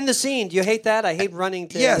running to end the scene. Do you hate that? I hate running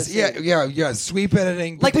to end the scene. Yeah. Sweep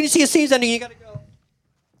editing. Like when you see a scene's ending, you got to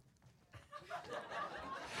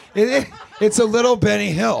go. It's a little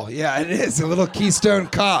Benny Hill. Yeah, it is. A little Keystone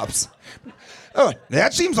Cops. Oh,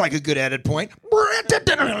 that seems like a good edit point.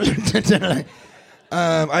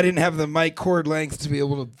 I didn't have the mic cord length to be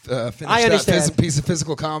able to finish that piece of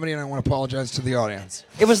physical comedy, and I want to apologize to the audience.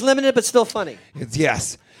 It was limited, but still funny.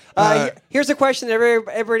 Yes. Here's a question that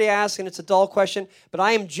everybody asks, and it's a dull question, but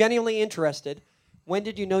I am genuinely interested. When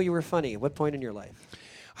did you know you were funny? At what point in your life?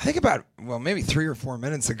 I think maybe 3 or 4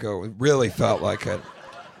 minutes ago, it really felt like it.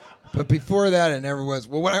 But before that, it never was.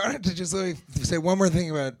 Well, what I wanted to just say one more thing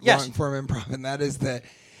about long-form improv, and that is that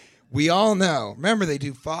We all know. Remember, they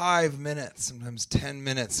do 5 minutes, sometimes 10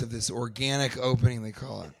 minutes of this organic opening, they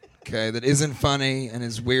call it. Okay, that isn't funny and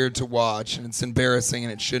is weird to watch, and it's embarrassing,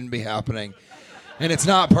 and it shouldn't be happening. And it's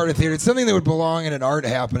not part of theater. It's something that would belong in an art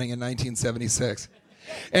happening in 1976.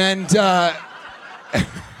 And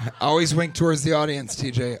always wink towards the audience,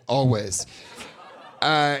 TJ, always.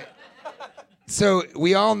 So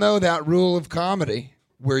we all know that rule of comedy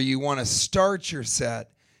where you want to start your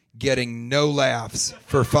set getting no laughs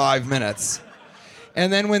for 5 minutes.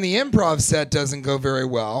 And then when the improv set doesn't go very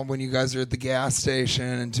well, when you guys are at the gas station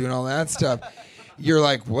and doing all that stuff, you're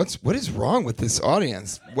like, what is wrong with this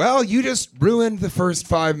audience? Well, you just ruined the first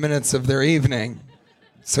 5 minutes of their evening.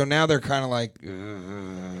 So now they're kind of like,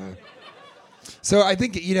 ugh. So I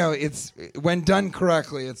think, it's when done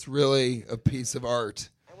correctly, it's really a piece of art.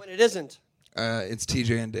 And when it isn't? It's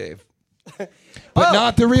TJ and Dave. But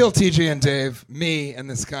not the real TJ and Dave, me and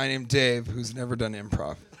this guy named Dave who's never done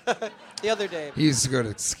improv. The other Dave. He used to go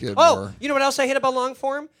to Skidmore. Oh, you know what else I hate about long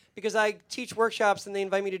form? Because I teach workshops and they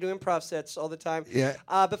invite me to do improv sets all the time. Yeah.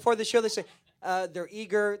 Before the show, they say they're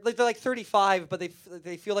eager. They're like 35, but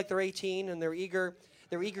they feel like they're 18 and they're eager.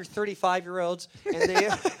 They're eager 35-year-olds, and they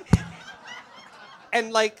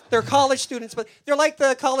and like they're college students, but they're like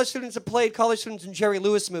the college students that played college students in Jerry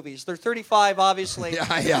Lewis movies. They're 35, obviously.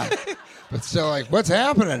 Yeah. But still, like, what's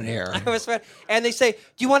happening here? And they say, "Do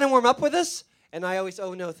you want to warm up with us?" And I always,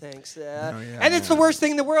 "Oh no, thanks." And it's the worst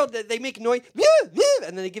thing in the world. They make noise,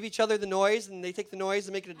 and then they give each other the noise, and they take the noise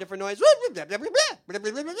and make it a different noise.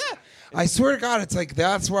 I swear to God, it's like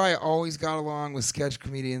that's where I always got along with sketch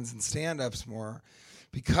comedians and stand-ups more,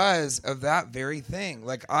 because of that very thing.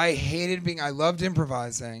 Like, I loved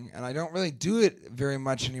improvising, and I don't really do it very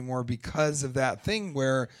much anymore because of that thing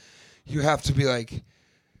where you have to be like,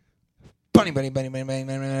 bunny, bunny, bunny, bunny, bunny,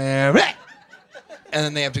 bunny, bunny, and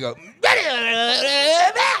then they have to go,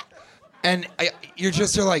 and you're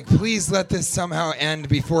just like, please let this somehow end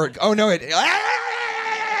before it. Oh no, it.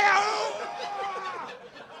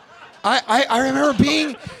 I remember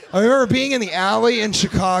being in the alley in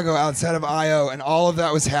Chicago outside of I.O. and all of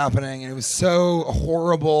that was happening, and it was so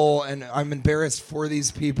horrible, and I'm embarrassed for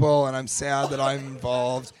these people, and I'm sad that I'm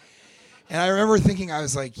involved. And I remember thinking, I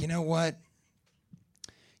was like, you know what?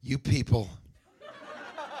 You people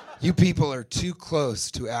are too close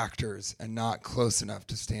to actors and not close enough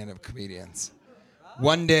to stand-up comedians.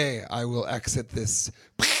 One day I will exit this.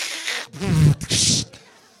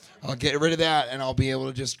 I'll get rid of that, and I'll be able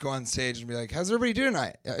to just go on stage and be like, how's everybody doing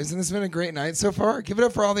tonight? Isn't this been a great night so far? Give it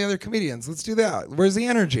up for all the other comedians. Let's do that. Where's the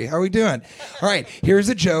energy? How are we doing? All right, here's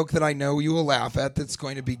a joke that I know you will laugh at that's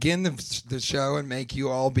going to begin the show and make you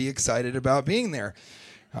all be excited about being there.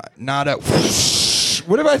 Not a whoosh.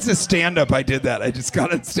 What if it's a stand-up? I did that. I just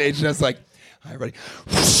got on stage, and I was like, hi, everybody.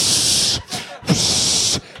 Whoosh,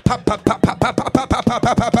 whoosh, pop, pop, pop, pop, pop, pop, pop, pop, pop,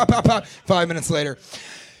 pop, pop, pop, pop. 5 minutes later.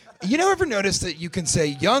 You know, ever notice that you can say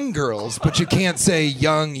young girls, but you can't say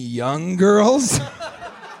young girls?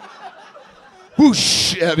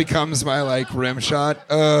 Whoosh, that becomes my, rim shot.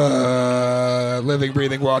 Living,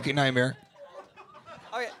 breathing, walking nightmare.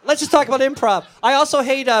 All right, let's just talk about improv. I also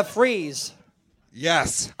hate freeze.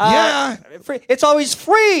 Yes. Yeah. It's always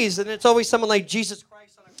freeze, and it's always someone like Jesus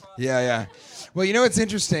Christ on a cross. Yeah. Well, you know what's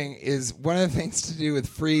interesting is one of the things to do with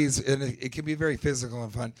freeze, and it can be very physical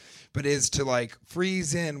and fun, but is to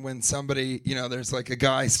freeze in when somebody, there's a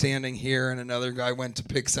guy standing here and another guy went to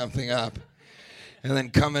pick something up, and then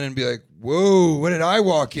come in and be like, whoa, what did I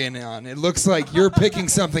walk in on? It looks like you're picking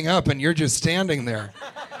something up and you're just standing there.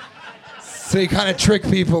 So you kind of trick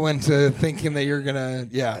people into thinking that you're gonna,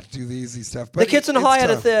 do the easy stuff. But the kids in the hall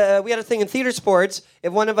we had a thing in theater sports.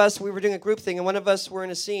 If one of us, we were doing a group thing, and one of us were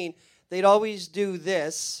in a scene, they'd always do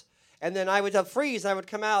this, and then I would have freeze, and I would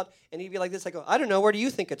come out, and he'd be like this. I go, I don't know, where do you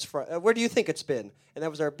think it's from? Where do you think it's been? And that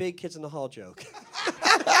was our big kids in the hall joke.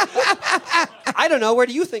 I don't know, where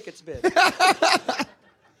do you think it's been?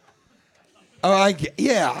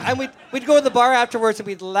 Yeah. And we'd go to the bar afterwards, and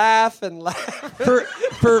we'd laugh and laugh.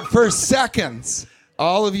 For seconds,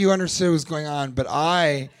 all of you understood what was going on, but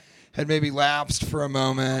I had maybe lapsed for a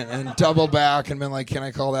moment and doubled back and been like, can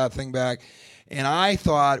I call that thing back? And I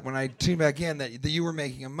thought, when I tuned back in, that you were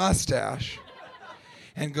making a mustache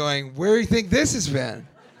and going, where do you think this has been?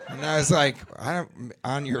 And I was like,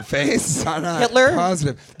 on your face? I'm not Hitler?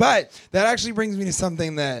 Positive. But that actually brings me to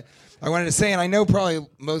something that I wanted to say, and I know probably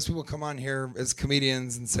most people come on here as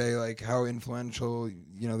comedians and say how influential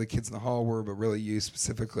the kids in the hall were, but really you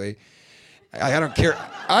specifically. I don't care.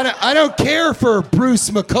 I don't care for Bruce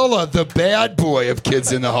McCullough, the bad boy of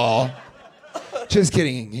Kids in the Hall. Just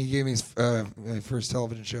kidding. He gave me his my first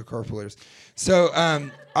television show, Carpoolers. So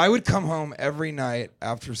I would come home every night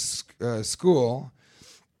after school,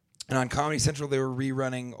 and on Comedy Central they were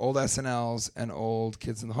rerunning old SNLs and old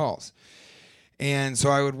Kids in the Halls. And so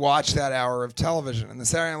I would watch that hour of television. And the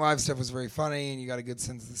Saturday Night Live stuff was very funny, and you got a good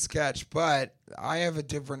sense of the sketch. But I have a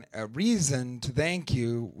different reason to thank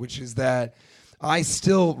you, which is that I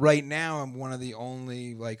still, right now, am one of the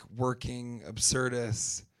only working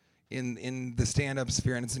absurdists in the stand-up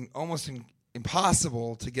sphere, and it's almost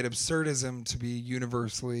impossible to get absurdism to be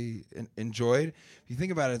universally enjoyed. If you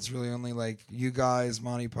think about it, it's really only you guys,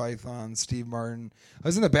 Monty Python, Steve Martin. I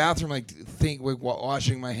was in the bathroom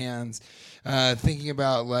washing my hands, thinking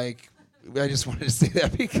about I just wanted to say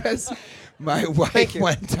that because my wife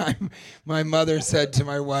one time, my mother said to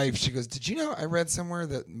my wife, she goes, "Did you know I read somewhere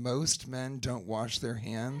that most men don't wash their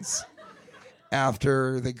hands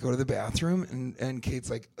after they go to the bathroom?" And Kate's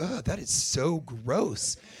like, "Ugh, that is so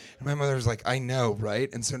gross." And my mother's like, "I know, right?"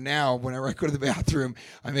 And so now whenever I go to the bathroom,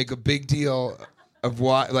 I make a big deal of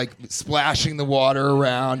splashing the water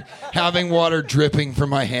around, having water dripping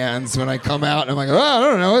from my hands when I come out. And I'm like, "Oh, I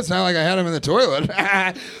don't know. It's not like I had them in the toilet."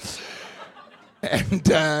 And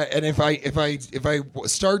if I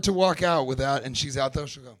start to walk out without, and she's out there,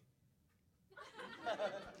 she'll go,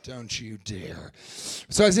 "Don't you dare."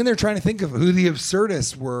 So I was in there trying to think of who the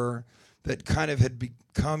absurdists were that kind of had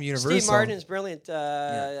become universal. Steve Martin is a brilliant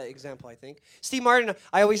example, I think. Steve Martin,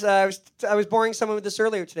 I was boring someone with this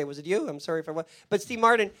earlier today. Was it you? I'm sorry if I was. But Steve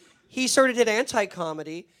Martin, he sort of did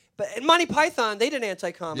anti-comedy. And Monty Python, they did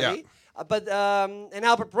anti-comedy. Yeah. And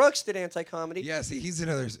Albert Brooks did anti-comedy. Yeah, see, he's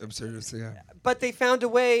another absurdist, yeah. But they found a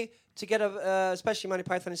way to get especially Monty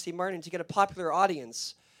Python and Steve Martin, to get a popular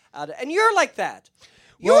audience out of, and you're like that.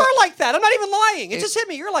 You're like that. I'm not even lying. It just hit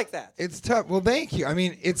me. You're like that. It's tough. Well, thank you. I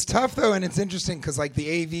mean, it's tough, though, and it's interesting because,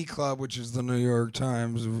 the AV Club, which is the New York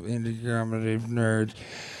Times of indie comedy nerds,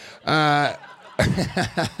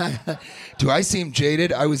 do I seem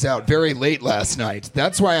jaded? I was out very late last night.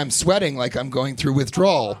 That's why I'm sweating like I'm going through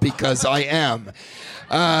withdrawal, because I am.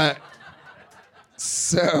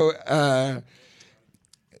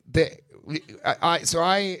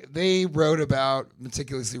 They wrote about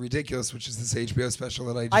Meticulously Ridiculous, which is this HBO special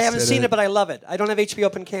that I just I haven't seen it, but I love it. I don't have HBO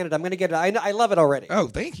up in Canada. I'm going to get it. I love it already. Oh,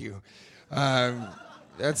 thank you.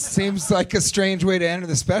 That seems like a strange way to enter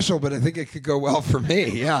the special, but I think it could go well for me,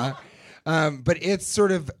 yeah. But it's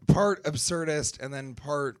sort of part absurdist and then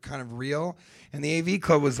part kind of real. And the AV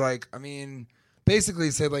Club was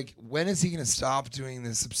basically said, when is he going to stop doing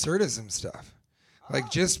this absurdism stuff?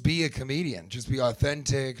 Just be a comedian. Just be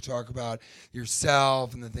authentic. Talk about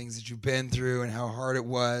yourself and the things that you've been through and how hard it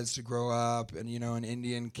was to grow up and, an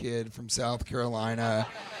Indian kid from South Carolina.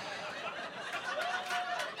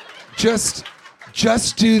 Just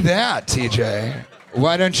do that, TJ.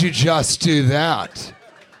 Why don't you just do that?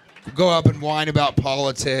 Go up and whine about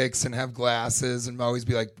politics and have glasses and always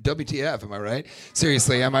be like, WTF, am I right?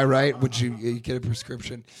 Seriously, am I right? Would you get a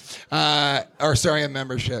prescription? A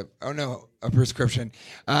membership. Oh, no, a prescription.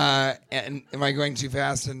 And am I going too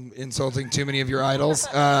fast and insulting too many of your idols?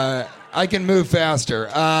 I can move faster.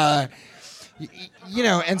 And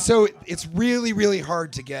so it's really, really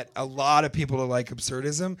hard to get a lot of people to like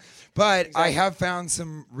absurdism. But exactly. I have found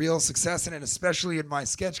some real success in it, especially in my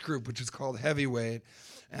sketch group, which is called Heavyweight.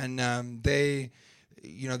 And they,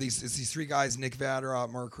 these three guys, Nick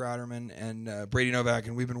Vatterott, Mark Ratterman, and Brady Novak,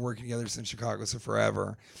 and we've been working together since Chicago, so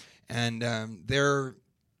forever. And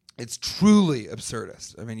it's truly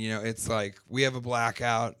absurdist. I mean, it's like we have a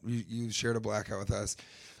blackout. You shared a blackout with us.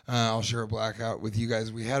 I'll share a blackout with you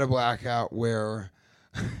guys. We had a blackout where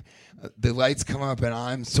the lights come up and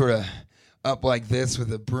I'm sort of up like this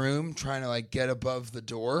with a broom trying to get above the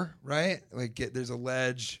door, right? There's a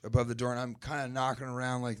ledge above the door and I'm kind of knocking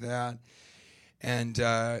around like that. And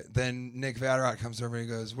then Nick Vatterott comes over and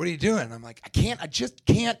he goes, "What are you doing?" And I'm like, I just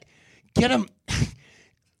can't get him.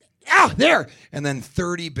 There. And then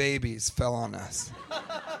 30 babies fell on us.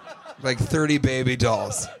 30 baby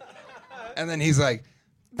dolls. And then he's like,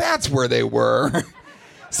 "That's where they were."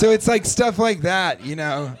 So it's stuff like that,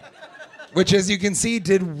 which, as you can see,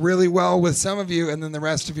 did really well with some of you, and then the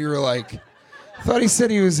rest of you were like, "I thought he said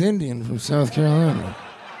he was Indian from South Carolina.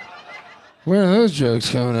 Where are those jokes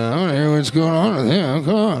coming out? I want to hear what's going on with him.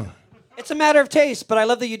 Come on." It's a matter of taste, but I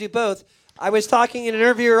love that you do both. I was talking in an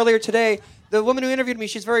interview earlier today. The woman who interviewed me,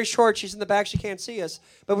 she's very short. She's in the back. She can't see us.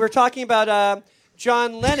 But we were talking about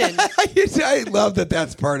John Lennon. I love that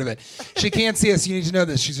that's part of it. She can't see us. You need to know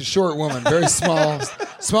this. She's a short woman, very small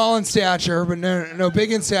in stature, but no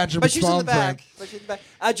big in stature, but she's small in the back.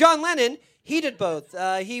 John Lennon, He did both.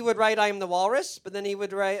 He would write "I Am the Walrus," but then he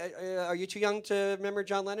would write. Are you too young to remember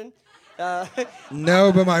John Lennon?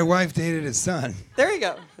 No, but my wife dated his son. There you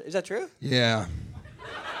go. Is that true? Yeah.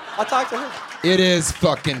 I'll talk to her. It is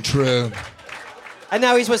fucking true. And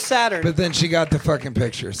now he's with Saturn. But then she got the fucking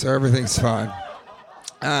picture, so everything's fine.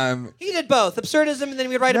 He did both. Absurdism, and then he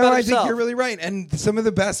would write No, about I himself. think you're really right. And some of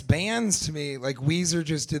the best bands to me, like Weezer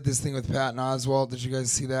just did this thing with Patton Oswalt. Did you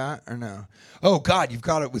guys see that or no? Oh, God, you've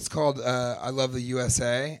got it. It's called I Love the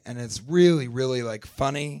USA. And it's really, really like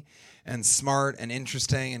funny and smart and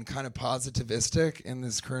interesting and kind of positivistic in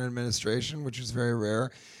this current administration, which is very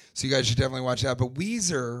rare. So you guys should definitely watch that. But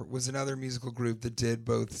Weezer was another musical group that did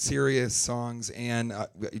both serious songs and,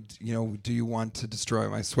 Do You Want to Destroy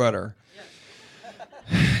My Sweater?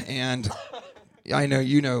 And I know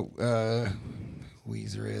you know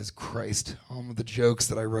Weezer is. Christ, all of the jokes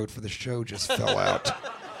that I wrote for the show just fell out.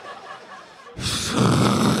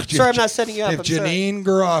 Sorry, I'm not setting you up. If I'm sorry. Janine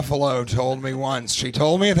Garofalo told me once, she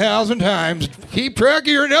told me 1,000 times, keep track of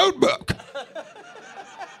your notebook.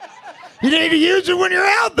 You need to use it when you're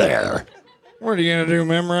out there. What are you going to do,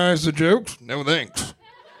 memorize the jokes? No thanks.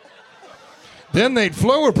 Then they'd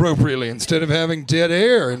flow appropriately instead of having dead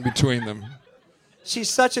air in between them.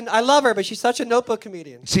 I love her, but she's such a notebook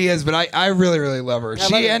comedian. She is, but I really, really love her. I love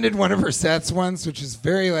She her. ended one of her sets once, which is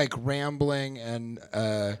very like rambling and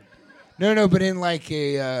but in like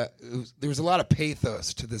there was a lot of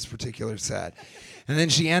pathos to this particular set. And then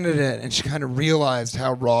she ended it and she kind of realized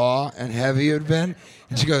how raw and heavy it had been.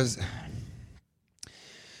 And she goes,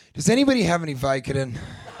 does anybody have any Vicodin?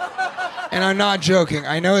 And I'm not joking.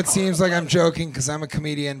 I know it seems like I'm joking because I'm a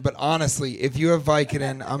comedian, but honestly, if you have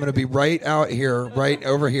Vicodin, I'm going to be right out here, right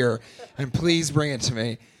over here, and please bring it to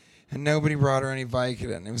me. And nobody brought her any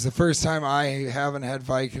Vicodin. It was the first time I haven't had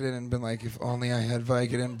Vicodin and been like, if only I had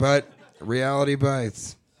Vicodin, but reality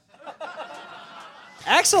bites.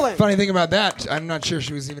 Excellent. Funny thing about that, I'm not sure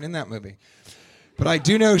she was even in that movie. But I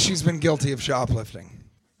do know she's been guilty of shoplifting.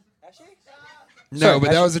 No,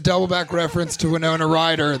 but that was a double back reference to Winona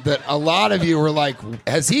Ryder that a lot of you were like,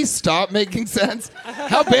 has he stopped making sense?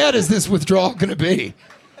 How bad is this withdrawal going to be?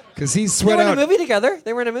 Because he's They sweat were in out. a movie together.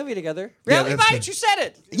 They were in a movie together. Yeah, Reality that's Bites, you said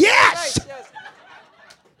it. Yes! Right,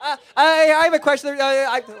 yes. I have a question.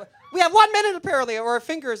 We have 1 minute apparently, or our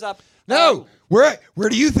fingers up. No, where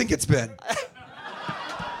do you think it's been?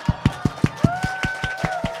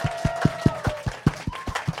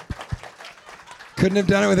 Couldn't have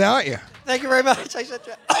done it without you. Thank you very much.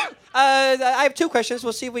 I have 2 questions.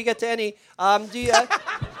 We'll see if we get to any. Do you,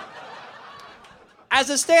 as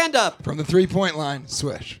a stand-up, From the 3-point line,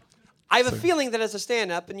 swish. I have a feeling that as a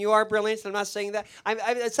stand-up, and you are brilliant, and I'm not saying that.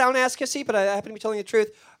 I sound ass-kissy, but I happen to be telling the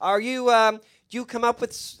truth. Are you? Do you come up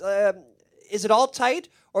with? Is it all tight,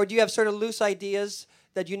 or do you have sort of loose ideas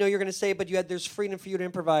that you know you're going to say, but there's freedom for you to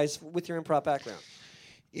improvise with your improv background?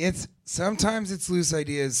 Sometimes it's loose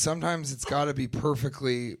ideas. Sometimes it's got to be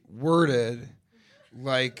perfectly worded,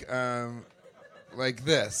 like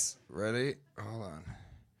this. Ready? Hold on.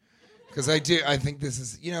 Because I think this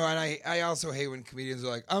is, and I also hate when comedians are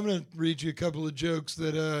like, I'm going to read you a couple of jokes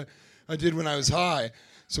that I did when I was high.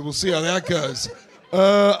 So we'll see how that goes.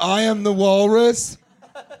 I am the walrus.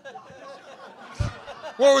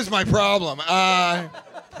 What was my problem?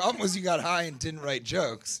 Problem was you got high and didn't write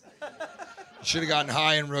jokes. You should have gotten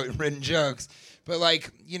high and written jokes. But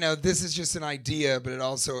this is just an idea, but it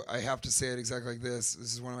also, I have to say it exactly like this.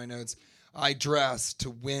 This is one of my notes. I dress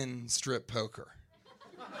to win strip poker.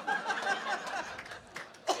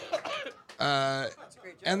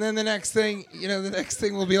 And then the next thing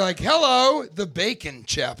will be like, hello, the bacon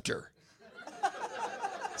chapter.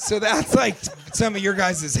 So that's like some of your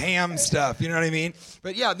guys' ham stuff, you know what I mean?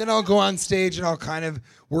 But yeah, then I'll go on stage and I'll kind of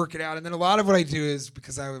work it out. And then a lot of what I do is,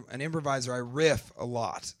 because I'm an improviser, I riff a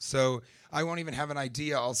lot. So I won't even have an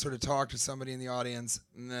idea. I'll sort of talk to somebody in the audience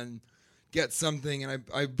and then get something. And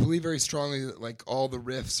I believe very strongly that like all the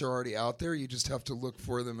riffs are already out there. You just have to look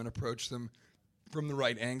for them and approach them from the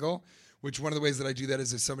right angle. Which one of the ways that I do that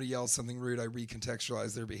is if somebody yells something rude, I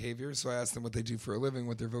recontextualize their behavior. So I ask them what they do for a living,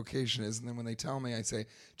 what their vocation is. And then when they tell me, I say,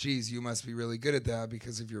 geez, you must be really good at that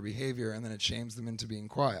because of your behavior. And then it shames them into being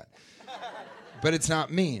quiet. But it's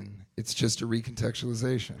not mean. It's just a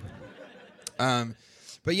recontextualization.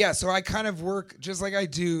 But yeah, so I kind of work, just like I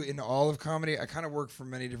do in all of comedy, I kind of work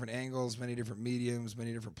from many different angles, many different mediums,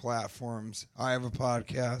 many different platforms. I have a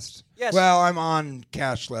podcast. Yes. Well, I'm on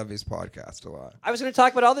Cash Levy's podcast a lot. I was going to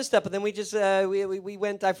talk about all this stuff, but then we just we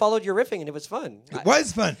went. I followed your riffing, and it was fun. It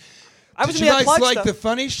was fun. I was Did you gonna guys plug like stuff. the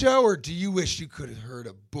funny show, or do you wish you could have heard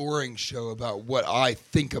a boring show about what I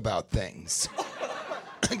think about things?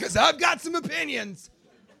 Because I've got some opinions.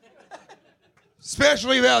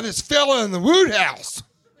 especially about this fella in the Wood House.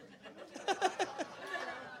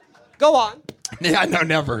 Go on. Yeah, no,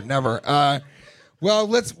 never. Well,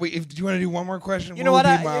 let's. Wait, do you want to do one more question? You know what?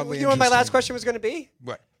 would be You mildly know what my last interesting? question was going to be?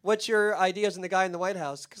 What? What's your ideas on the guy in the White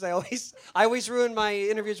House? Because I always ruin my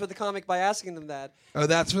interviews with the comic by asking them that. Oh,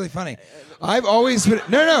 that's really funny. I've always been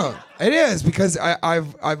no. It is because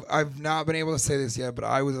I've not been able to say this yet, but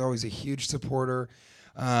I was always a huge supporter.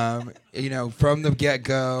 From the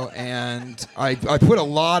get-go, and I put a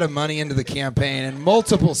lot of money into the campaign and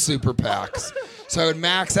multiple super PACs. So I would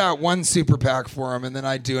max out one super PAC for him, and then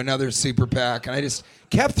I'd do another super PAC, and I just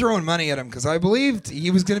kept throwing money at him because I believed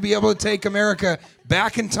he was going to be able to take America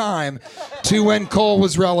back in time to when coal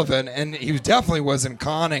was relevant, and he definitely wasn't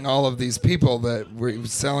conning all of these people that were he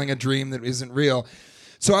was selling a dream that isn't real.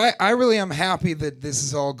 So I really am happy that this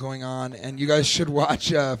is all going on, and you guys should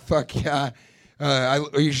watch Fuck Yeah.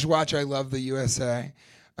 You should watch I Love the USA.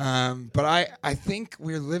 But I think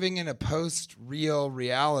we're living in a post-real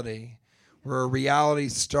reality where a reality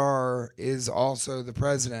star is also the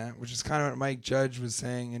president, which is kind of what Mike Judge was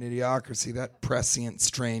saying in Idiocracy, that prescient,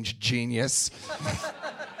 strange genius.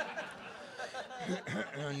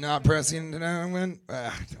 Not prescient,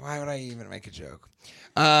 why would I even make a joke?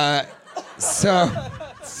 So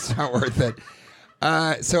it's not worth it.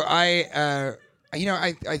 I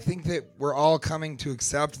think that we're all coming to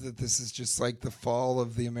accept that this is just like the fall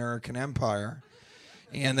of the American empire,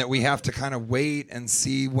 and that we have to kind of wait and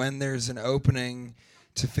see when there's an opening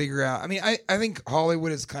to figure out. I mean, I think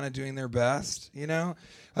Hollywood is kind of doing their best, I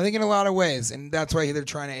think in a lot of ways, and that's why they're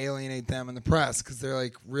trying to alienate them in the press, because they're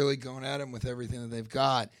like really going at them with everything that they've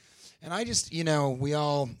got. And I just, we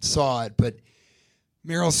all saw it, but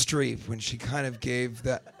Meryl Streep, when she kind of gave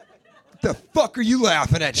that... The fuck are you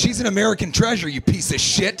laughing at? She's an American treasure, you piece of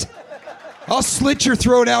shit. I'll slit your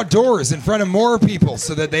throat outdoors in front of more people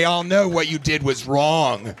so that they all know what you did was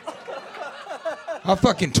wrong. I'll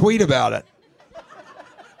fucking tweet about it.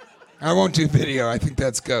 I won't do video. I think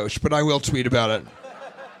that's gauche, but I will tweet about it.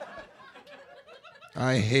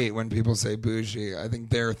 I hate when people say bougie. I think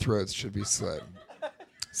their throats should be slit.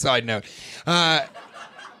 Side note. But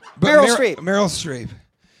Meryl Streep.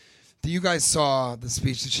 You guys saw the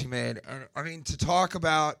speech that she made. I mean, to talk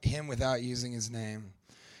about him without using his name,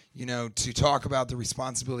 to talk about the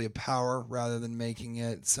responsibility of power rather than making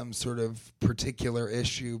it some sort of particular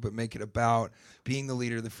issue, but make it about being the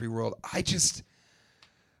leader of the free world. I just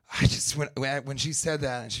when she said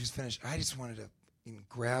that and she was finished, I just wanted to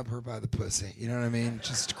grab her by the pussy. You know what I mean?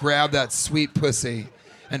 Just grab that sweet pussy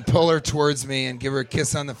and pull her towards me and give her a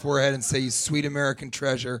kiss on the forehead and say, "You sweet American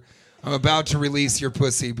treasure. I'm about to release your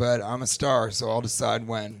pussy, but I'm a star, so I'll decide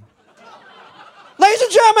when." Ladies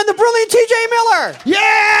and gentlemen, the brilliant T.J. Miller.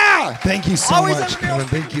 Yeah! Thank you so Always much, on Meryl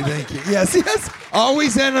Kevin. Thank you. Yes.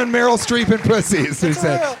 Always end on Meryl Streep and pussies, he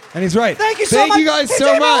said. real. And he's right. Thank you so much. Thank you guys T.J.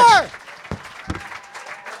 so Miller. much.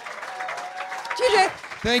 T.J.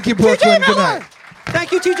 Thank you, Brooklyn. Good night.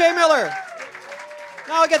 Thank you, T.J. Miller.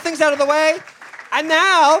 Now I'll get things out of the way. And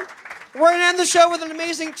now we're going to end the show with an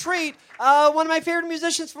amazing treat. One of my favorite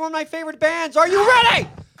musicians from one of my favorite bands. Are you ready?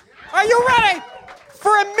 Are you ready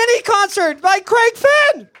for a mini concert by Craig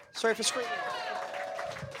Finn? Sorry for screaming.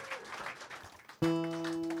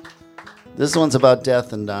 This one's about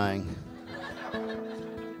death and dying.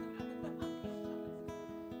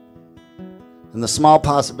 And the small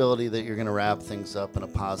possibility that you're going to wrap things up in a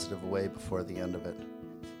positive way before the end of it.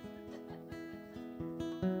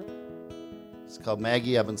 It's called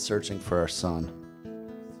Maggie, I've Been Searching for Our Son.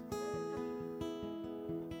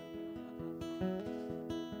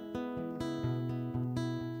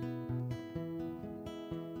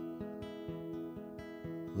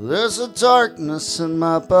 There's a darkness in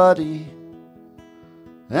my body,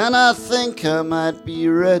 and I think I might be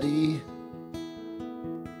ready.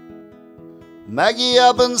 Maggie,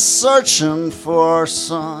 I've been searching for our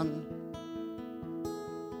son.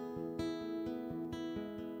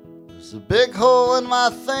 There's a big hole in my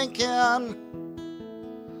thinking.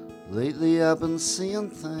 Lately I've been seeing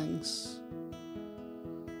things.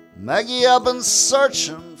 Maggie, I've been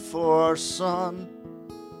searching for our son.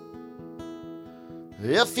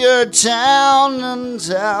 If you're down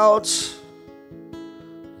and out,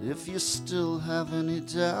 if you still have any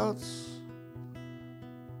doubts,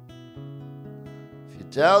 if you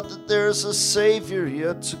doubt that there's a Savior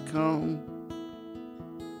yet to come,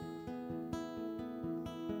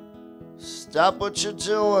 stop what you're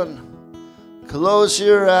doing, close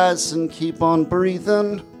your eyes and keep on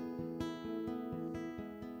breathing.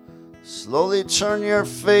 Slowly turn your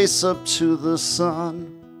face up to the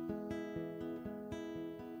sun.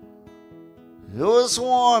 It was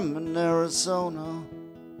warm in Arizona.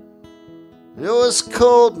 It was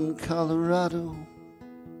cold in Colorado.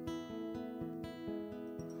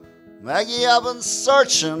 Maggie, I've been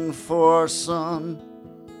searching for our son.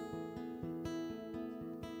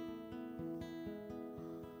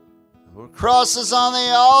 There were crosses on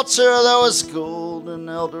the altar, there was gold in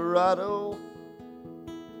El Dorado.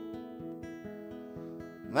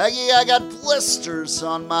 Maggie, I got blisters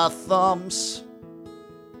on my thumbs.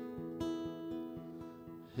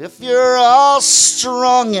 If you're all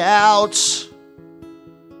strung out,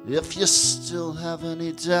 if you still have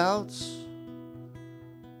any doubts,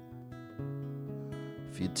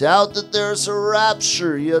 if you doubt that there's a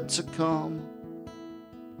rapture yet to come,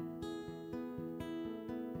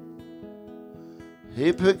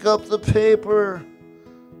 hey, pick up the paper,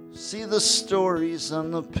 see the stories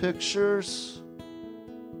and the pictures.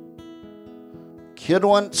 Kid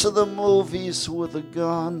went to the movies with a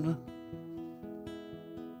gun.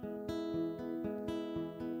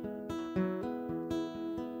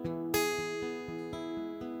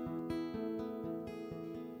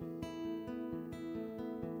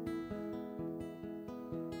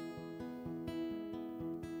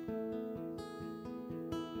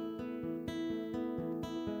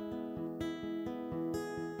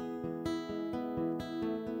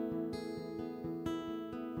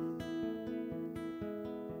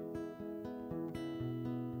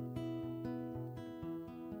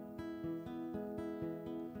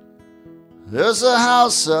 There's a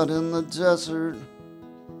house out in the desert,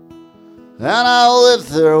 and I lived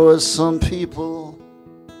there with some people.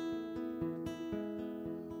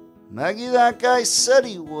 Maggie, that guy said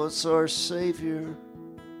he was our savior.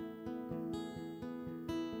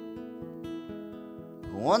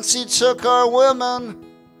 Once he took our women,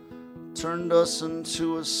 turned us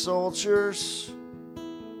into his soldiers.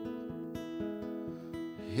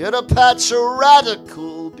 He had a patch of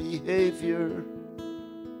radical behavior.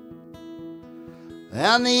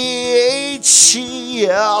 And the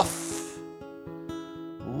HEF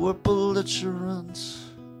were belligerent.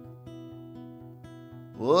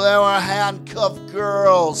 Well, there were handcuffed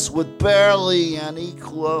girls with barely any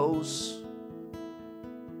clothes.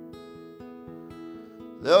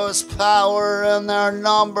 There was power in their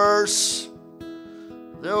numbers.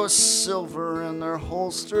 There was silver in their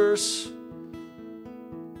holsters.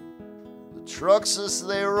 The trucks as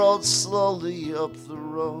they rode slowly up the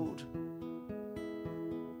road.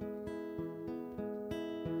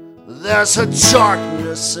 There's a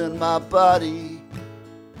darkness in my body,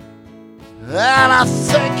 and I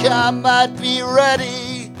think I might be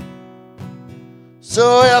ready.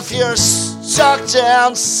 So if you're stuck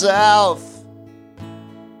down south,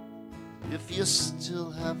 if you still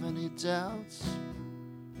have any doubts,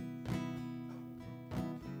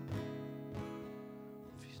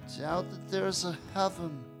 if you doubt that there's a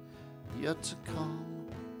heaven yet to come,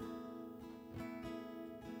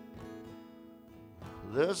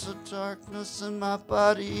 there's a darkness in my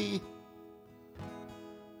body,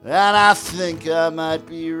 and I think I might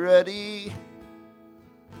be ready.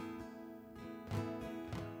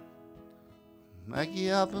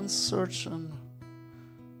 Maggie, I've been searching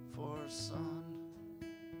for a son.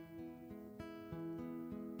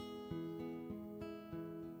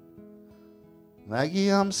 Maggie,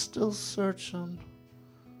 I'm still searching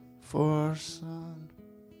for a son.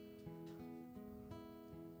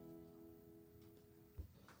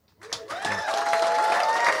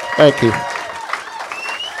 Thank you.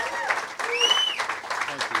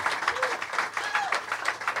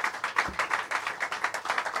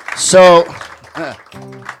 So,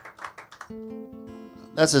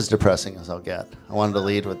 that's as depressing as I'll get. I wanted to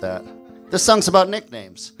lead with that. This song's about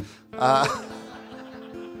nicknames.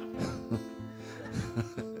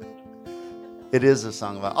 It is a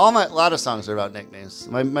song about, a lot of songs are about nicknames.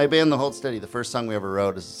 My band, The Hold Steady, the first song we ever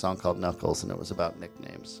wrote is a song called Knuckles, and it was about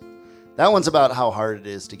nicknames. That one's about how hard it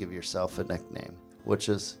is to give yourself a nickname, which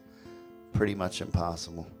is pretty much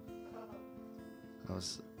impossible. I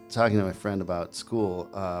was talking to my friend about school,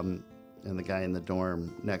 and the guy in the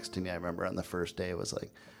dorm next to me, I remember on the first day, was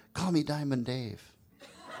like, "Call me Diamond Dave."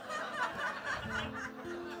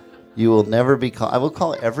 You will never be called. I will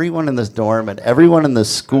call everyone in this dorm and everyone in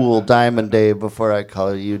this school Diamond Dave before I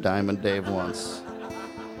call you Diamond Dave once.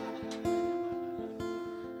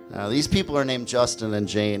 Now, these people are named Justin and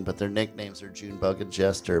Jane, but their nicknames are Junebug and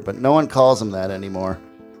Jester, but no one calls them that anymore.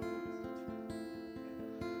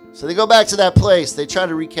 So they go back to that place. They try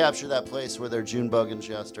to recapture that place where they're Junebug and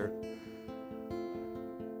Jester.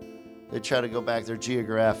 They try to go back there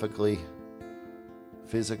geographically,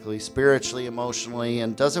 physically, spiritually, emotionally,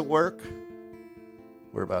 and does it work?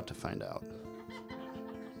 We're about to find out.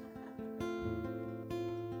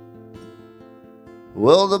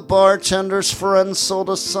 Well, the bartender's friend sold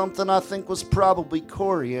us something I think was probably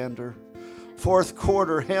coriander. Fourth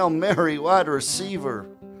quarter, Hail Mary, wide receiver.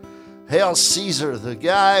 Hail Caesar, the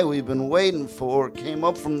guy we've been waiting for, came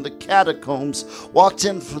up from the catacombs, walked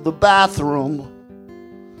in for the bathroom,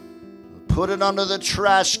 put it under the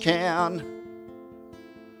trash can,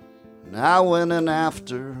 and I went in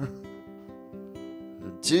after.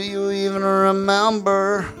 Do you even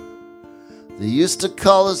remember? They used to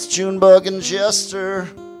call us Junebug and Jester.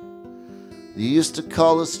 They used to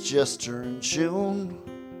call us Jester and June.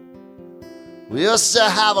 We used to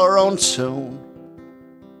have our own tune.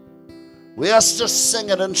 We used to sing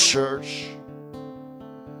it in church.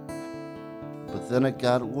 But then it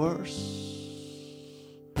got worse.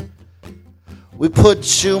 We put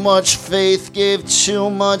too much faith, gave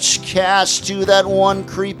too much cash to that one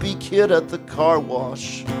creepy kid at the car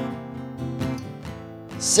wash.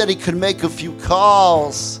 Said he could make a few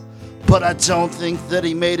calls, but I don't think that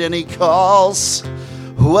he made any calls.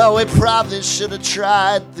 Well, we probably should have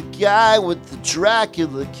tried the guy with the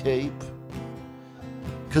Dracula cape.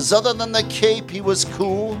 'Cause other than the cape, he was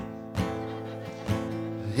cool.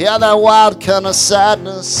 He had that wild kind of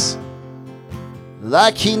sadness,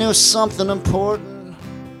 like he knew something important.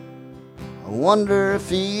 I wonder if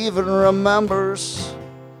he even remembers.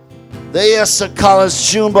 They used to call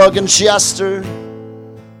us Junebug and Jester.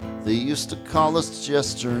 They used to call us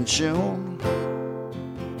Jester and June.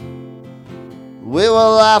 We were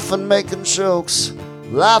laughing, making jokes,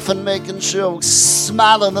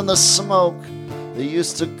 smiling in the smoke. They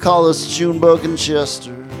used to call us Junebug and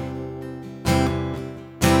Jester.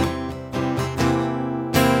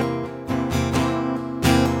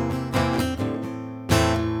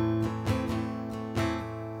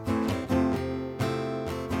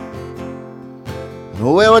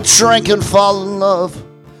 We would drink and fall in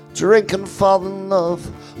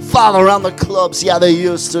love, fall around the clubs. Yeah, they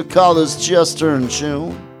used to call us Jester and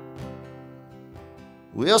June.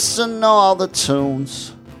 We used to know all the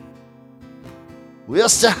tunes. We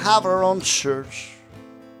used to have our own church.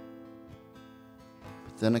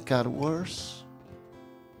 But then it got worse.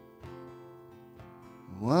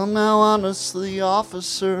 Well, now honestly,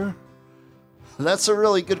 officer, that's a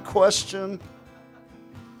really good question.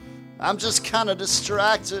 I'm just kind of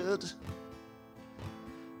distracted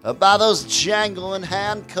by those jangling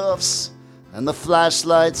handcuffs and the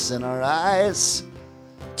flashlights in our eyes.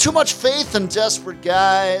 Too much faith in desperate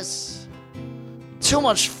guys. Too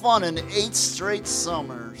much fun in 8 straight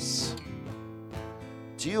summers.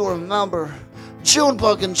 Do you remember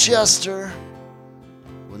Junebug and Jester?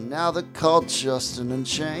 Well, now they're called Justin and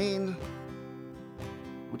Jane.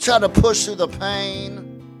 We try to push through the pain.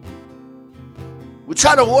 We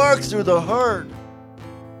try to work through the hurt.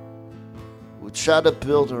 We try to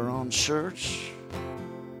build our own church.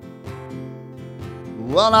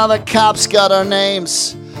 Well, now the cops got our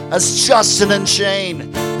names as Justin and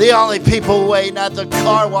Jane, the only people waiting at the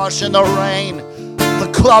car wash in the rain. The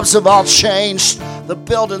clubs have all changed. The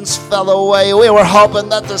buildings fell away. We were hoping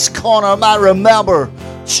that this corner might remember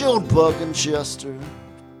Junebug and Jester.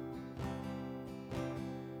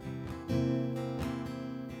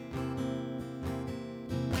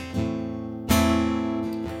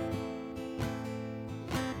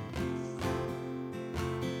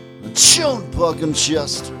 Junebug and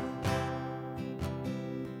Jester.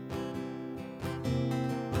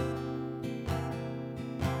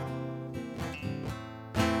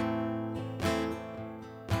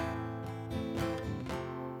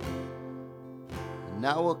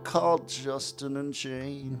 Now we're called Justin and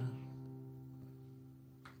Jane.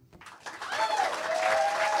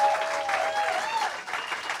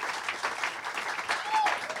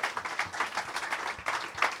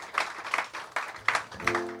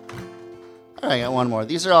 All right, I got one more.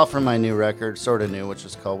 These are all from my new record, sort of new, which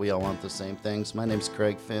is called We All Want the Same Things. My name's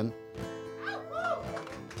Craig Finn.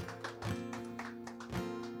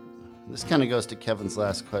 This kind of goes to Kevin's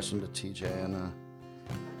last question to TJ, and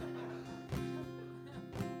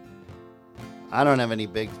I don't have any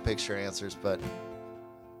big picture answers, but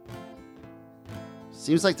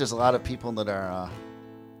seems like there's a lot of people that are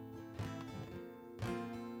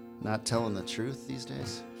not telling the truth these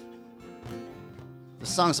days. The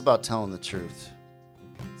song's about telling the truth.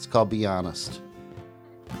 It's called Be Honest.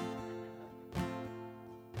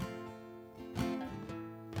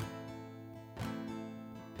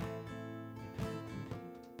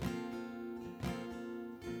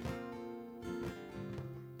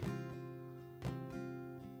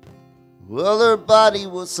 Well, her body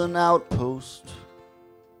was an outpost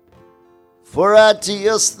for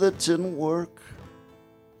ideas that didn't work.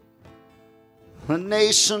 A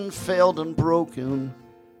nation failed and broken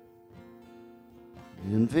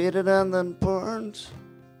invaded and then burned.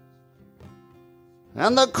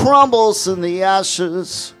 And the crumbles and the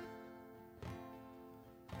ashes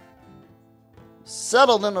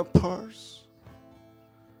settled in a purse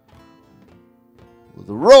with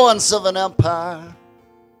the ruins of an empire,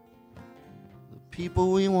 the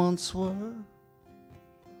people we once were.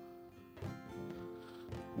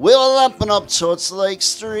 We were limping up towards Lake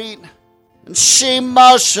Street, and she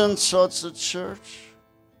motioned towards the church.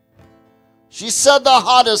 She said the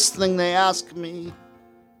hottest thing they asked me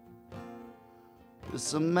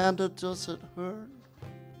is, Amanda, does it hurt?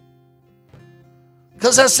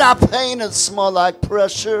 'Cause it's not pain, it's more like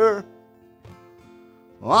pressure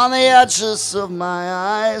on the edges of my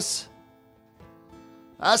eyes.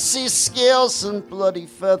 I see scales and bloody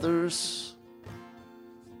feathers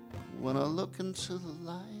when I look into the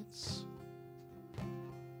lights.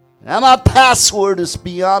 And my password is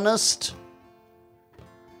be honest.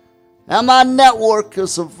 And my network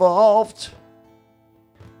has evolved.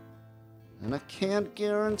 And I can't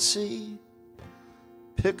guarantee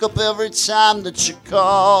pick up every time that you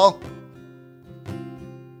call.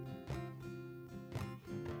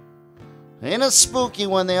 Ain't it spooky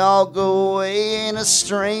when they all go away? Ain't it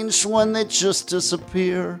strange when they just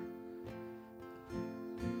disappear?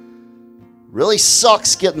 Really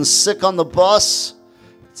sucks getting sick on the bus.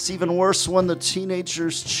 It's even worse when the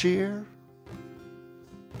teenagers cheer.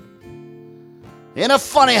 Ain't it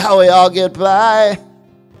funny how we all get by,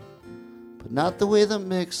 but not the way that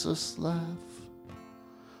makes us laugh?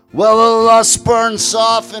 Well, the lust burns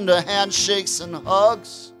off into handshakes and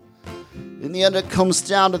hugs. In the end, it comes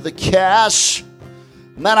down to the cash.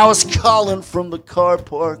 Man, I was calling from the car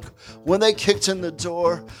park when they kicked in the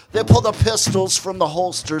door. They pulled the pistols from the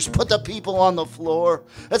holsters, put the people on the floor.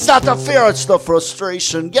 It's not the fear, it's the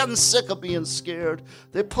frustration, getting sick of being scared.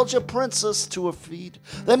 They pulled your princess to her feet.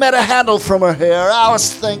 They made a handle from her hair. I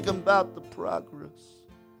was thinking about the progress,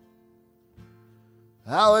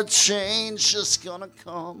 how a change is gonna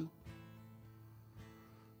come.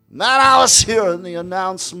 Man, I was hearing the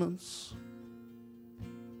announcements.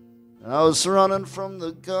 I was running from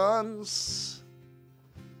the guns,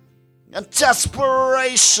 and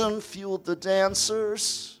desperation fueled the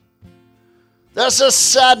dancers. There's a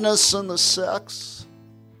sadness in the sex,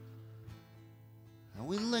 and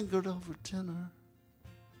we lingered over dinner,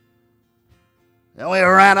 and we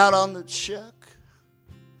ran out on the check,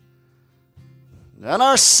 and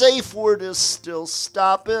our safe word is still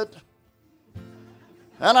stop it,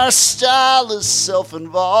 and our style is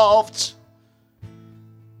self-involved.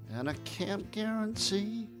 And I can't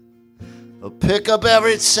guarantee a pickup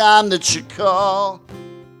every time that you call.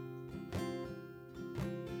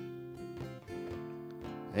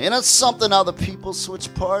 Ain't it something how the people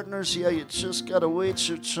switch partners? Yeah, you just gotta wait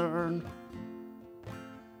your turn.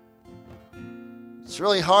 It's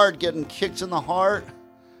really hard getting kicked in the heart.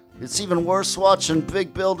 It's even worse watching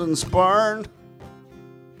big buildings burn.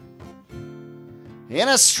 Ain't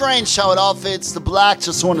it strange how it all fades to black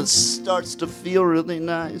just when it starts to feel really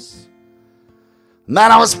nice?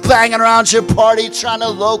 Man, I was banging around your party trying to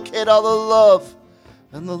locate all the love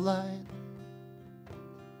and the light.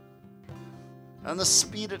 And the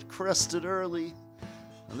speed it crested early,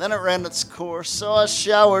 and then it ran its course. So I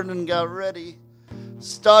showered and got ready,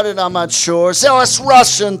 started on my chores. It was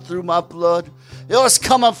rushing through my blood. It was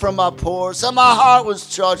coming from my pores, and my heart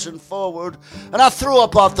was charging forward. And I threw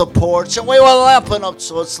up off the porch, and we were lamping up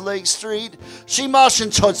towards Lake Street. She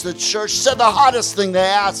motioned towards the church, said the hottest thing they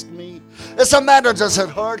asked me is, Amanda, does it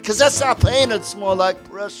hurt? 'Cause that's not pain, it's more like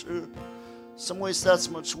pressure. Some ways that's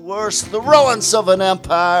much worse. The ruins of an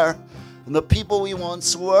empire and the people we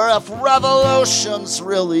once were. If revolution's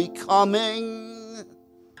really coming,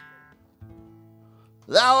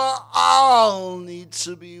 thou all need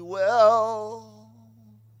to be well.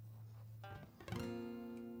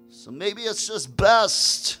 So maybe it's just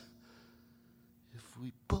best if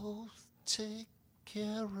we both take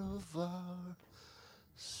care of ourselves.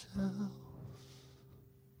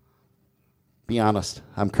 Be honest,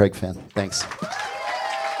 I'm Craig Finn. Thanks.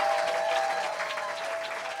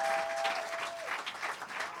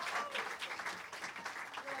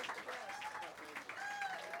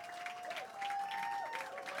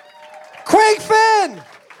 Craig Finn!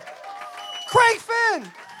 Craig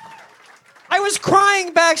Finn! I was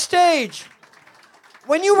crying backstage.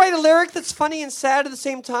 When you write a lyric that's funny and sad at the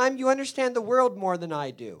same time, you understand the world more than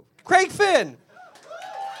I do. Craig Finn!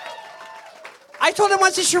 I told him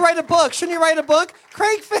once he should write a book. Shouldn't you write a book?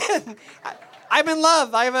 Craig Finn! I'm in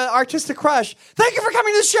love. I have an artistic crush. Thank you for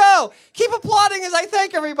coming to the show. Keep applauding as I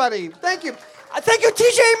thank everybody. Thank you. Thank you,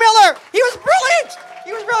 T.J. Miller. He was brilliant.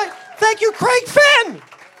 He was brilliant. Thank you, Craig Finn.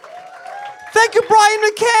 Thank you, Brian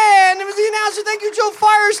McCann. It was the announcer. Thank you, Joe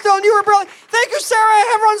Firestone. You were brilliant. Thank you, Sarah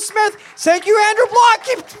Hevron Smith. Thank you, Andrew Block.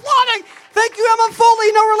 Keep plotting. Thank you, Emma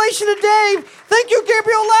Foley, no relation to Dave. Thank you,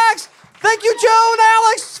 Gabriel Lax. Thank you, Joe and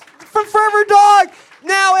Alex from Forever Dog.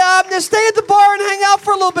 Now, stay at the bar and hang out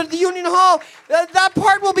for a little bit at the Union Hall. That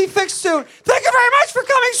part will be fixed soon. Thank you very much for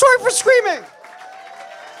coming. Sorry for screaming.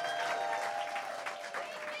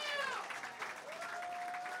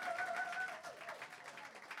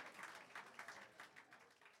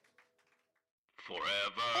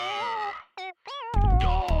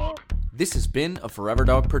 This has been a Forever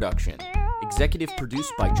Dog production. Executive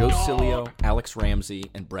produced by Joe Cilio, Alex Ramsey,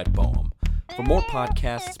 and Brett Boehm. For more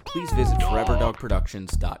podcasts, please visit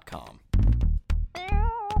foreverdogproductions.com.